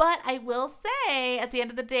 But I will say, at the end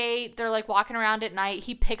of the day, they're walking around at night.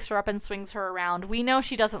 He picks her up and swings her around. We know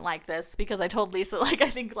she doesn't like this, because I told Lisa, I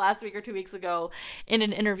think last week or 2 weeks ago in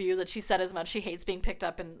an interview, that she said as much. She hates being picked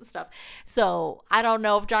up and stuff. So I don't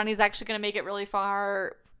know if Johnny's actually going to make it really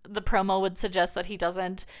far. The promo would suggest that he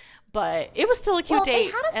doesn't, but it was still a cute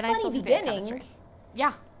date. They had a funny beginning.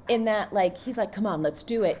 Yeah. In that, he's like, come on, let's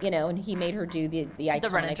do it, and he made her do the iconic... The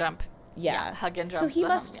run and jump. Yeah. Hug and jump. So he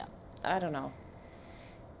must... I don't know.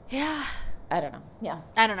 Yeah. I don't know. Yeah.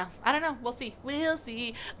 I don't know. We'll see.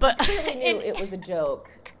 But I knew it was a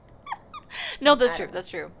joke. No, that's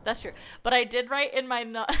true. But I did write in my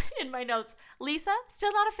notes, Lisa,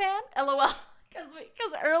 still not a fan? LOL.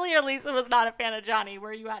 Because earlier Lisa was not a fan of Johnny.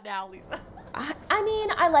 Where are you at now, Lisa? I mean,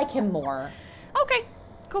 I like him more. Okay.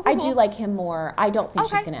 Cool. I do like him more. I don't think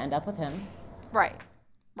she's going to end up with him. Right.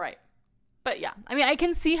 But yeah, I mean, I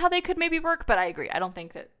can see how they could maybe work, but I agree. I don't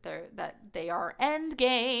think that they are end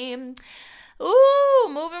game. Ooh,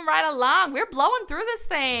 moving right along. We're blowing through this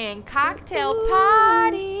thing. Cocktail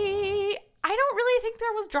party. I don't really think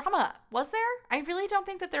there was drama. Was there? I really don't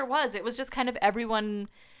think that there was. It was just kind of everyone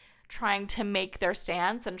trying to make their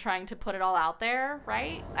stance and trying to put it all out there,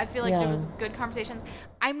 right? I feel like there was good conversations.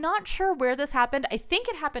 I'm not sure where this happened. I think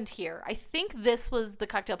it happened here. I think this was the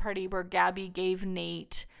cocktail party where Gabby gave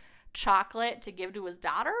Nate chocolate to give to his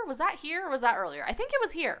daughter. Was that here or was that earlier? I think it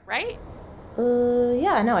was here, right?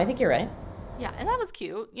 Yeah, no, I think you're right. Yeah, and that was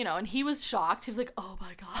cute, and he was shocked. He was like, oh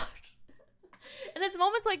my gosh. And it's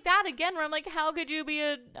moments like that, again, where I'm like, how could you be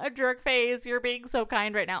a jerk face? You're being so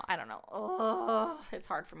kind right now. I don't know. Oh, it's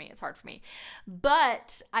hard for me.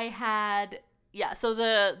 But I had, so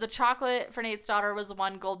the chocolate for Nate's daughter was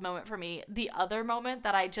one gold moment for me. The other moment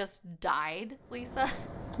that I just died, Lisa,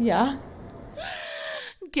 Yeah.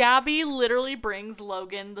 Gabby literally brings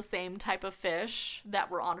Logan the same type of fish that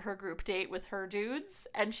were on her group date with her dudes,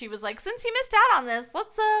 and she was like, since you missed out on this,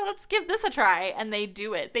 let's give this a try. And they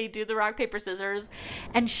do it. They do the rock, paper, scissors,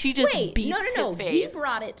 and she just beats his face. He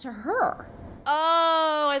brought it to her.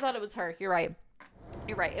 Oh, I thought it was her. You're right.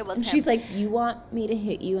 It was him. She's like, you want me to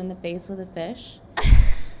hit you in the face with a fish?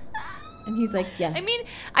 And he's like, yeah. I mean,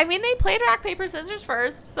 they played rock, paper, scissors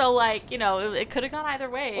first, so like, you know, it could have gone either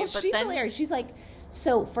way. Well, but she's hilarious. She's like,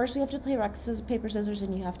 so first we have to play rock, paper, scissors,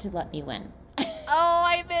 and you have to let me win. Oh,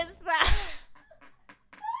 I missed that.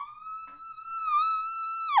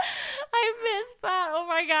 I missed that. Oh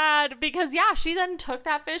my God. Because yeah, she then took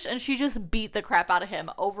that fish and she just beat the crap out of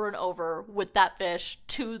him over and over with that fish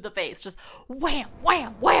to the face. Just wham,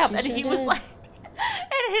 wham, wham. And he was like,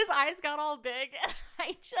 and his eyes got all big. And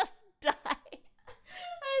I just died.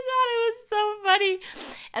 I thought it was so funny.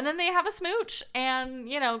 And then they have a smooch, and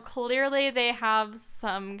you know, clearly they have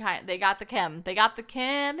some kind. They got the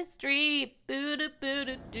chemistry.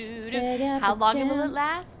 How long will it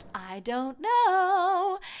last? I don't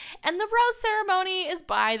know. And the rose ceremony is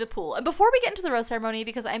by the pool. And before we get into the rose ceremony,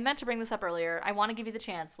 because I meant to bring this up earlier, I want to give you the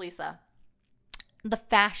chance, Lisa. The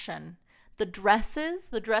fashion. The dresses,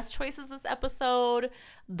 the dress choices this episode,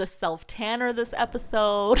 the self-tanner this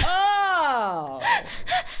episode. Oh!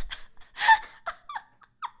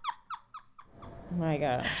 My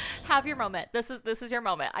God. Have your moment. This is your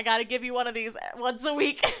moment. I got to give you one of these once a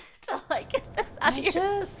week to like get this out of your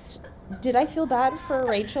system. Did I feel bad for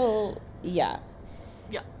Rachel? Yeah.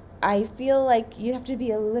 Yeah. I feel like you have to be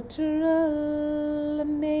a literal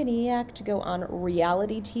maniac to go on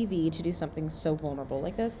reality TV to do something so vulnerable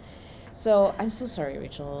like this. So I'm so sorry,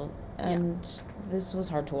 Rachel, and this was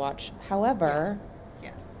hard to watch. However,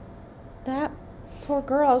 yes. That poor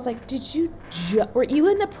girl, I was like, were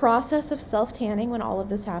you in the process of self-tanning when all of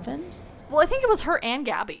this happened? Well, I think it was her and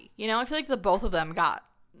Gabby. You know, I feel like the both of them got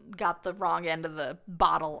the wrong end of the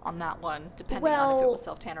bottle on that one, depending on if it was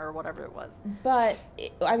self-tanner or whatever it was. But,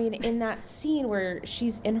 in that scene where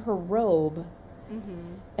she's in her robe,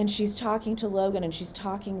 and she's talking to Logan, and she's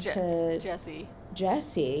talking to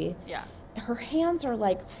Jesse. Yeah. Her hands are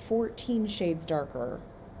like 14 shades darker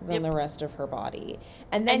than the rest of her body.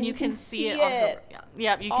 And then you can see it on her,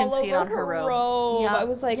 you can see it on her robe. Yep. I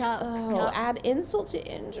was like, add insult to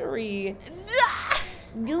injury.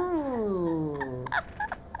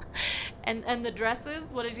 And the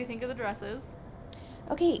dresses, what did you think of the dresses?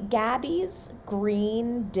 Okay, Gabby's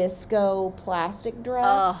green disco plastic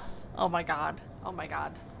dress. Oh my God.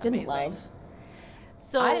 Didn't love.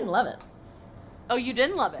 So I didn't love it. Oh, you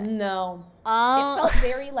didn't love it? No. It felt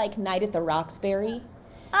very like Night at the Roxbury.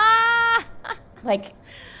 Like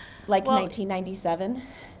 1997.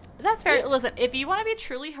 That's fair. Listen, if you want to be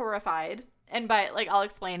truly horrified, and by, like, I'll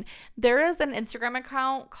explain. There is an Instagram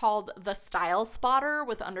account called The Style Spotter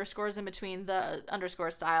with underscores in between the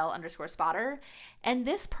 _style_spotter. And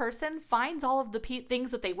this person finds all of the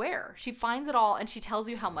things that they wear. She finds it all and she tells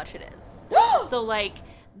you how much it is. So, like,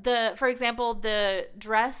 for example, the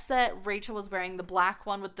dress that Rachel was wearing, the black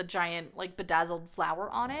one with the giant, like, bedazzled flower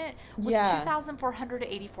on it, was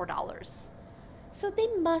 $2,484. So they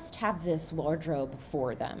must have this wardrobe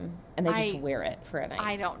for them, and they just wear it for a night.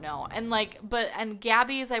 I don't know. And like, and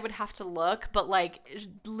Gabby's, I would have to look, but like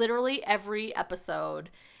literally every episode,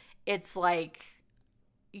 it's like,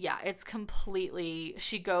 yeah, it's completely,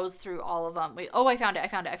 she goes through all of them. I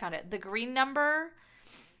found it. The green number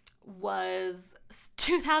was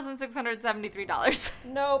 $2,673.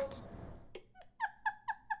 Nope.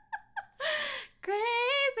 Crazy.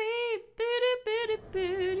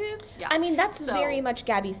 Yeah. I mean, that's very much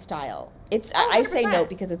Gabby's style. It's I say no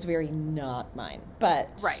because it's very not mine.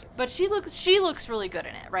 But right. But she looks really good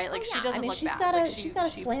in it, right? Like she doesn't look bad. She's got a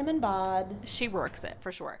slammin' bod. She works it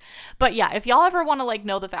for sure. But yeah, if y'all ever want to like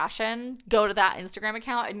know the fashion, go to that Instagram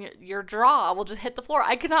account and your jaw will just hit the floor.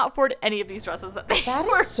 I could not afford any of these dresses that they That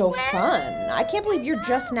is so fun. I can't believe you're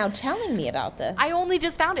just now telling me about this. I only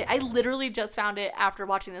just found it. I literally just found it after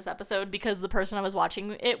watching this episode because the person I was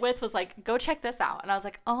watching it with was like, "Go check this out." And I was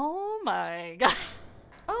like, "Oh my God."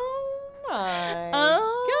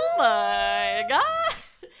 Oh my God.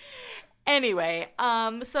 Anyway,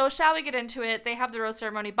 so shall we get into it? They have the rose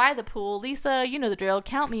ceremony by the pool. Lisa, you know the drill.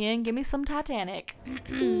 Count me in. Give me some Titanic.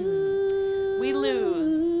 We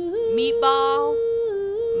lose Meatball,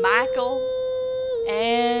 Michael,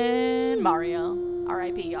 and Mario.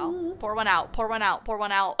 R.I.P. y'all. Pour one out.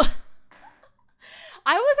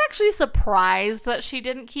 I was actually surprised that she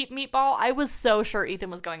didn't keep Meatball. I was so sure Ethan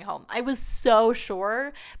was going home. I was so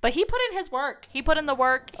sure. But he put in his work. He put in the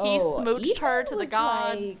work. He smooched her to the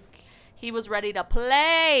gods. He was ready to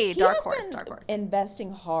play. Dark horse.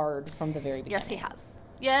 Investing hard from the very beginning. Yes, he has.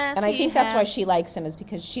 Yes, and I think that's why she likes him, is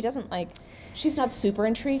because she doesn't she's not super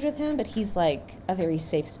intrigued with him, but he's like a very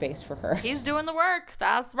safe space for her. He's doing the work.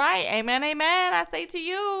 That's right. Amen, amen. I say to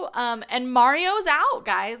you. And Mario's out,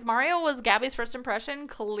 guys. Mario was Gabby's first impression.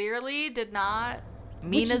 Clearly did not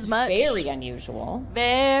mean as much. Very unusual.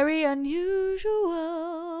 Very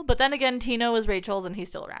unusual. But then again, Tino is Rachel's and he's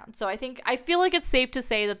still around. So I feel like it's safe to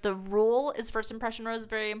say that the rule is first impression is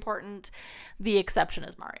very important. The exception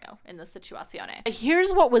is Mario in this situazione.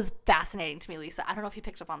 Here's what was fascinating to me, Lisa. I don't know if you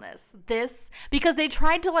picked up on this. Because they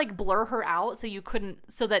tried to blur her out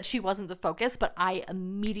so that she wasn't the focus, but I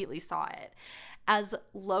immediately saw it. As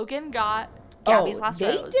Logan got Gabby's last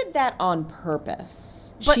rose. They did that on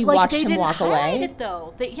purpose. But she watched him walk away. It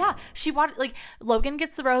though. She watched, Logan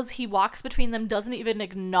gets the rose, he walks between them, doesn't even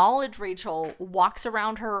acknowledge Rachel, walks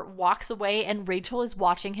around her, walks away, and Rachel is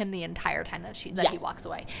watching him the entire time that he walks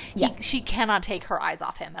away. She cannot take her eyes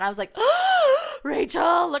off him. And I was like, oh,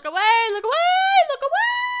 Rachel, look away, look away, look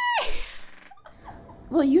away.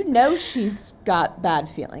 Well, she's got bad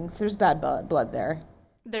feelings. There's bad blood there.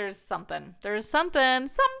 There's something wicked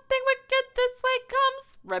this way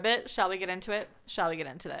comes. Ribbit, shall we get into it?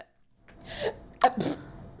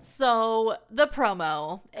 So, the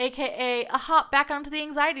promo, aka a hop back onto the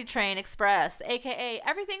anxiety train express, aka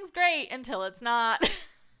everything's great until it's not.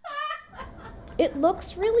 It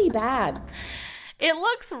looks really bad. It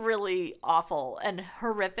looks really awful and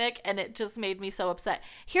horrific, and it just made me so upset.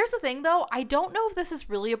 Here's the thing, though. I don't know if this is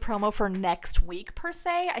really a promo for next week, per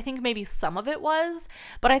se. I think maybe some of it was,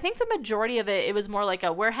 but I think the majority of it was more like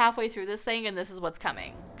we're halfway through this thing, and this is what's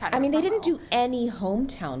coming kind of. They didn't do any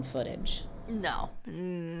hometown footage. No,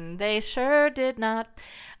 they sure did not.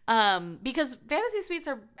 Because Fantasy Suites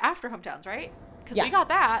are after hometowns, right? Because we got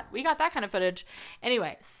that kind of footage.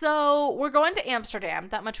 Anyway, so we're going to Amsterdam.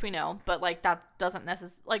 That much we know. But that doesn't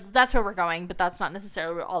necessarily, that's where we're going. But that's not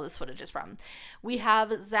necessarily where all this footage is from. We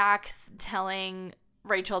have Zach telling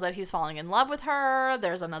Rachel that he's falling in love with her.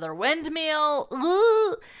 There's another windmill.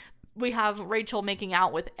 Ugh. We have Rachel making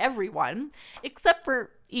out with everyone except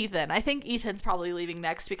for Ethan. I think Ethan's probably leaving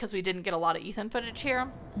next because we didn't get a lot of Ethan footage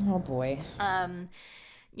here. Oh boy.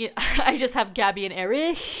 I just have Gabby and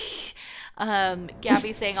Eric.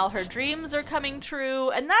 Gabby saying all her dreams are coming true,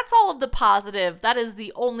 and that's all of the positive. That is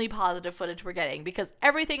the only positive footage we're getting, because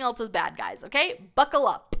everything else is bad, guys. Okay, buckle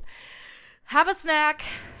up, have a snack,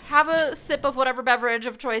 have a sip of whatever beverage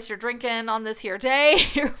of choice you're drinking on this here day.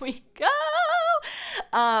 Here we go.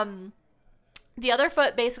 The other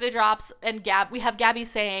foot basically drops, and we have Gabby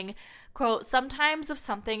saying, quote, sometimes if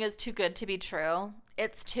something is too good to be true,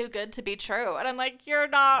 it's too good to be true. And I'm like, you're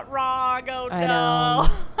not wrong. Oh, no.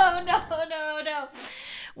 Oh, no.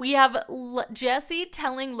 We have Jesse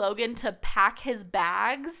telling Logan to pack his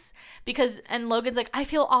bags and Logan's like, I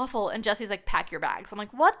feel awful. And Jesse's like, pack your bags. I'm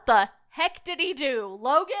like, what the heck did he do?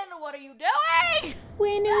 Logan, what are you doing?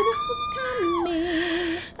 We knew this was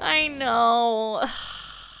coming. I know.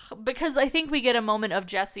 Because I think we get a moment of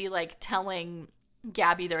Jesse telling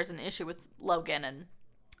Gabby there's an issue with Logan, and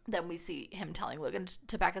then we see him telling Logan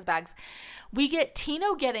to pack his bags. We get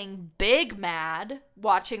Tino getting big mad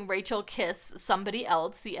watching Rachel kiss somebody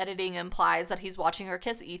else. The editing implies that he's watching her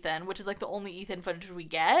kiss Ethan, which is the only Ethan footage we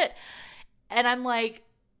get. And I'm like,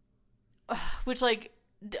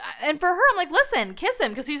 and for her, I'm like, listen, kiss him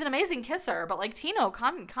because he's an amazing kisser. But Tino,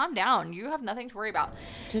 calm down. You have nothing to worry about.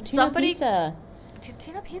 Tino Pizza.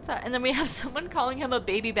 Tino Pizza. And then we have someone calling him a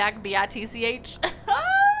baby back B-I-T-C-H.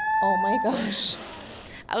 Oh my gosh.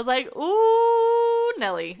 I was like, ooh,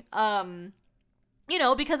 Nelly.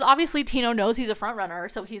 Because obviously Tino knows he's a front runner,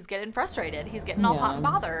 so he's getting frustrated. He's getting all hot and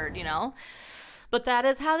bothered, But that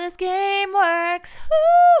is how this game works.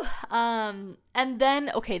 Woo! And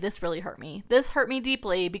then, okay, this really hurt me. This hurt me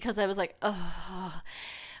deeply because I was like, ugh.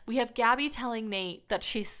 We have Gabby telling Nate that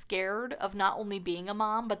she's scared of not only being a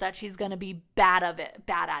mom, but that she's going to be bad at it.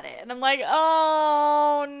 And I'm like,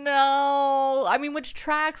 oh, no. I mean, which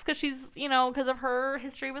tracks because she's, because of her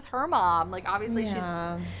history with her mom. Obviously she's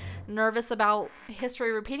nervous about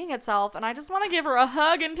history repeating itself. And I just want to give her a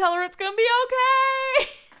hug and tell her it's going to be okay.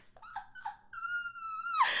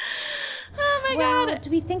 Oh, my God. Do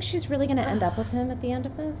we think she's really going to end up with him at the end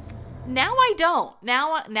of this? Now I don't.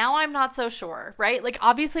 Now I'm not so sure, right?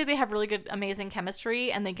 Obviously they have really good, amazing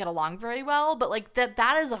chemistry and they get along very well, but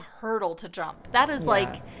that is a hurdle to jump. That is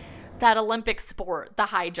that Olympic sport, the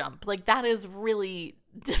high jump. Like, that is really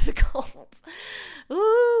difficult.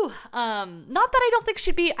 Ooh. Not that I don't think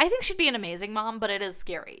I think she'd be an amazing mom, but it is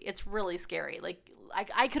scary. It's really scary. Like,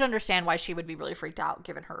 I could understand why she would be really freaked out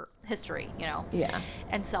given her history, you know? Yeah.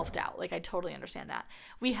 And self-doubt. Like, I totally understand that.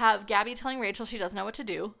 We have Gabby telling Rachel she doesn't know what to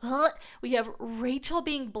do. We have Rachel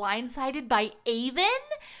being blindsided by Aven?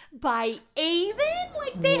 Like,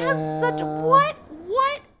 they have such... What?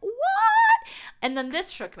 And then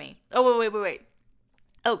this shook me. Oh, wait.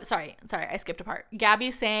 Oh, sorry, I skipped a part.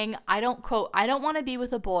 Gabby saying, I don't want to be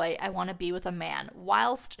with a boy, I want to be with a man,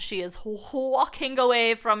 whilst she is walking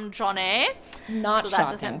away from Johnny. Not so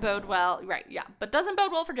that doesn't bode well. Right, yeah, but doesn't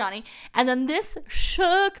bode well for Johnny. And then this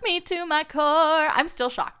shook me to my core. I'm still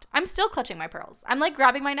shocked. I'm still clutching my pearls. I'm like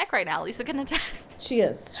grabbing my neck right now. Lisa can attest. She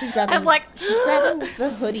is. She's grabbing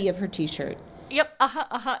the hoodie of her t-shirt. Yep,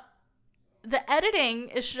 The editing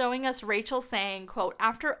is showing us Rachel saying, quote,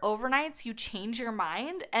 after overnights, you change your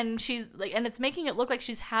mind. And she's like, and it's making it look like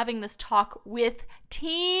she's having this talk with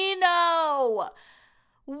Tino.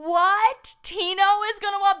 What? Tino is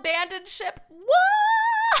going to abandon ship?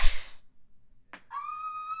 What?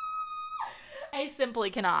 I simply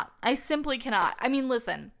cannot. I mean,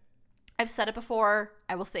 listen, I've said it before.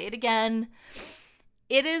 I will say it again.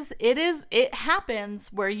 It happens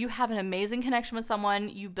where you have an amazing connection with someone,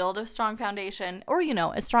 you build a strong foundation, or, you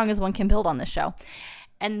know, as strong as one can build on this show.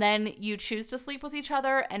 And then you choose to sleep with each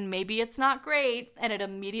other, and maybe it's not great, and it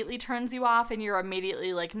immediately turns you off, and you're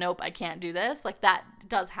immediately like, nope, I can't do this. Like, that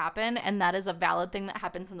does happen, and that is a valid thing that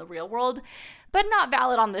happens in the real world, but not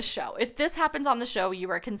valid on this show. If this happens on the show, you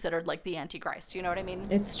are considered like the Antichrist. You know what I mean?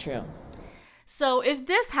 It's true. So if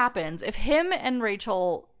this happens, if him and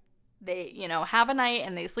Rachel... they, you know, have a night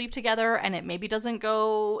and they sleep together and it maybe doesn't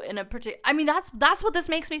go in a particular... I mean, that's what this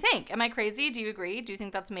makes me think. Am I crazy? Do you agree? Do you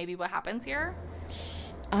think that's maybe what happens here?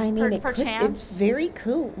 I mean, it very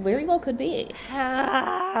well could be.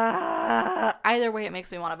 Either way, it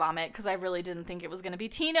makes me want to vomit because I really didn't think it was going to be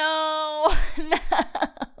Tino.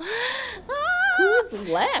 Who's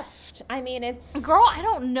left? I mean, it's... Girl, I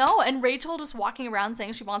don't know. And Rachel just walking around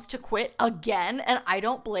saying she wants to quit again, and I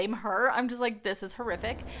don't blame her. I'm just like, this is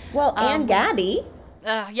horrific. Well, and Gabby.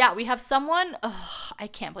 Yeah, we have someone... I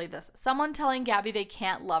can't believe this. Someone telling Gabby they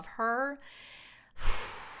can't love her.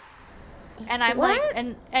 And I'm what?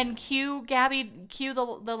 like, and cue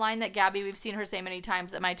the line that Gabby, we've seen her say many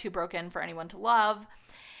times, am I too broken for anyone to love?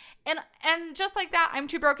 And just like that, I'm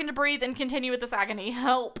too broken to breathe and continue with this agony.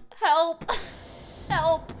 Help.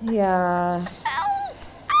 Yeah. Help.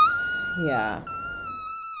 Yeah.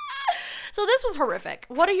 So this was horrific.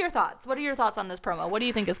 What are your thoughts? What are your thoughts on this promo? What do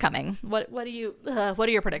you think is coming? What are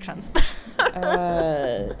your predictions?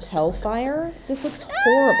 Hellfire? This looks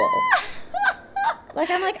horrible. Like,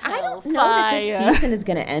 I'm like, I don't know that this season is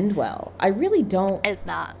going to end well. I really don't. It's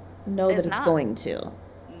not. Know that it's going to.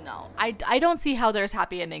 No, I don't see how there's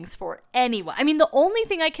happy endings for anyone. I mean, the only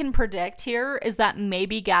thing I can predict here is that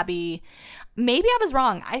maybe I was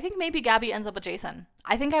wrong. I think maybe Gabby ends up with Jason.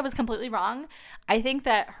 I think I was completely wrong. I think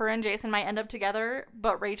that her and Jason might end up together,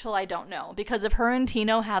 but Rachel, I don't know. Because if her and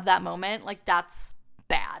Tino have that moment, like, that's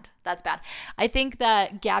bad. That's bad. I think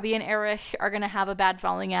that Gabby and Eric are going to have a bad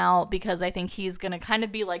falling out because I think he's going to kind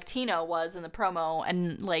of be like Tino was in the promo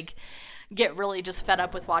and, like, get really just fed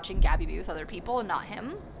up with watching Gabby be with other people and not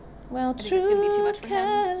him. Well, I think it's going to be too much for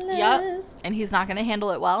him. Yep. And he's not going to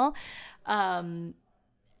handle it well. And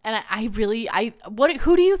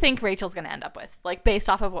who do you think Rachel's going to end up with? Like, based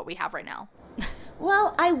off of what we have right now?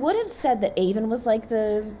 Well, I would have said that Aven was like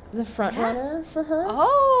the front runner for her.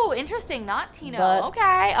 Oh, interesting. Not Tino. But,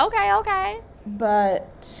 okay.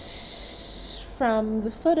 But from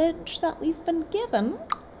the footage that we've been given,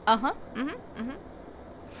 hard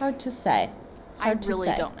to say. I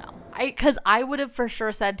really don't know. Because I would have for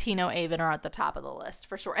sure said Tino, Aven are at the top of the list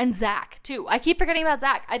for sure. And Zach, too. I keep forgetting about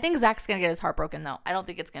Zach. I think Zach's going to get his heart broken, though. I don't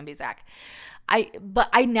think it's going to be Zach. But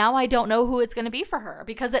I don't know who it's going to be for her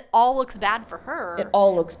because it all looks bad for her. It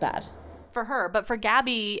all looks bad. For her. But for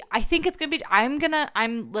Gabby, I think it's going to be...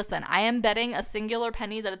 Listen, I am betting a singular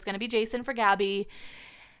penny that it's going to be Jason for Gabby.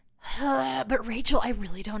 But Rachel, I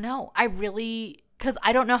really don't know. Because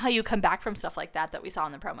I don't know how you come back from stuff like that we saw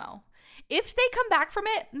in the promo. If they come back from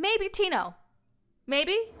it, maybe Tino.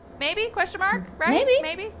 Maybe? Question mark? Right?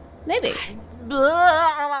 Maybe.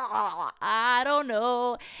 I don't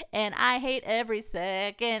know. And I hate every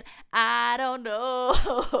second. I don't know.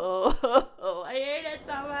 I hate it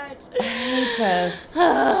so much.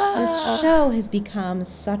 This show has become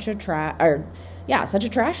such a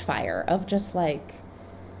trash fire of just like,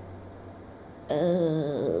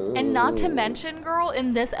 Oh. And not to mention, girl,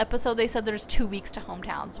 in this episode, they said there's 2 weeks to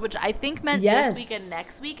hometowns, which I think meant this week and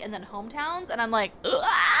next week, and then hometowns. And I'm like, ugh.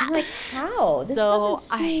 I'm like, how? This doesn't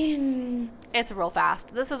seem... It's real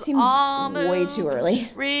fast. This is all way too early.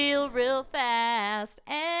 Real fast.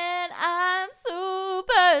 And I'm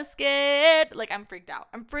super scared. Like, I'm freaked out.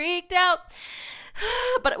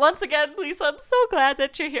 But once again, Lisa, I'm so glad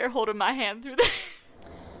that you're here holding my hand through this.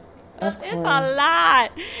 Of course. It's a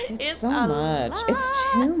lot. It's so much. Lot.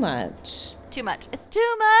 It's too much. Too much. It's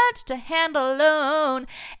too much to handle alone.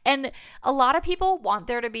 And a lot of people want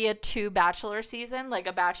there to be a 2 bachelor season, like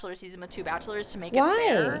a bachelor season with 2 bachelors to make it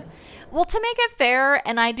fair. Well, to make it fair,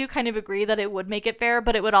 and I do kind of agree that it would make it fair,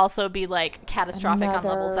 but it would also be like catastrophic on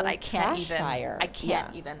levels that I can't even. Fire. I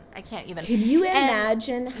can't even. Can you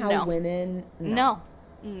imagine how women? No,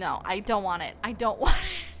 I don't want it. I don't want it.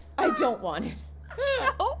 I don't want it.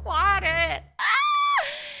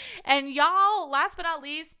 And y'all, last but not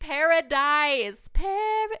least, Paradise.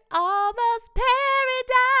 Almost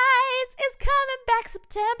Paradise is coming back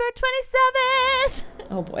September 27th.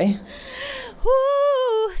 Oh boy.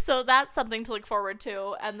 Woo! So that's something to look forward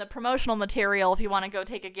to. And the promotional material, if you want to go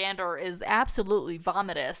take a gander, is absolutely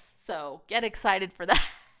vomitous. So get excited for that.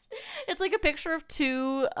 It's like a picture of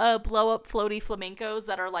 2 blow-up floaty flamencos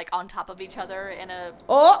that are like on top of each other in a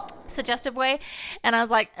suggestive way. And I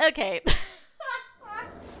was like, okay.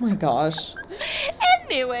 My gosh.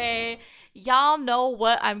 Anyway, y'all know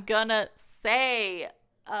what I'm gonna say.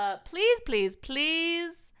 Please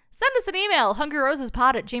send us an email,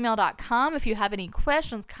 hungryrosespod@gmail.com, if you have any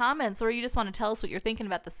questions, comments, or you just want to tell us what you're thinking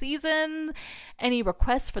about the season, any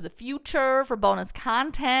requests for the future, for bonus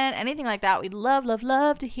content, anything like that. We'd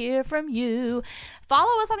love to hear from you.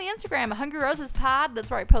 Follow us on the Instagram, hungryrosespod.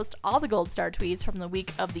 That's where I post all the gold star tweets from the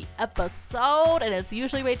week of the episode, and it's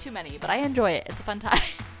usually way too many, but I enjoy it. It's a fun time.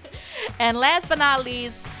 And last but not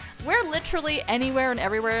least, we're literally anywhere and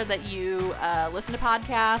everywhere that you listen to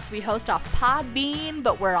podcasts. We host off Podbean,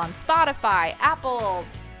 but we're on Spotify, Apple,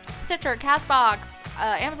 Stitcher, CastBox,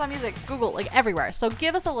 Amazon Music, Google, like everywhere. So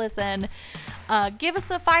give us a listen. Give us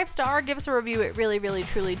a 5-star. Give us a review. It really, really,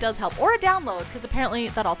 truly does help. Or a download, because apparently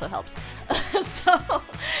that also helps. So,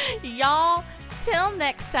 y'all, till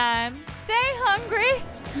next time, stay hungry.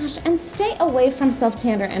 Gosh, and stay away from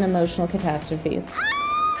self-tender and emotional catastrophes.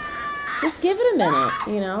 Just give it a minute,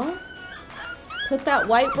 you know? Put that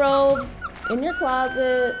white robe in your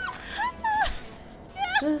closet.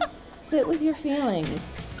 Just sit with your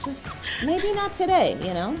feelings. Just maybe not today,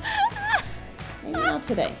 you know? Maybe not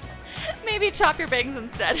today. Maybe chop your bangs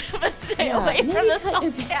instead, but stay away from the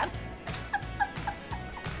self-tender.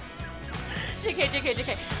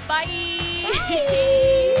 JK. Bye. Bye.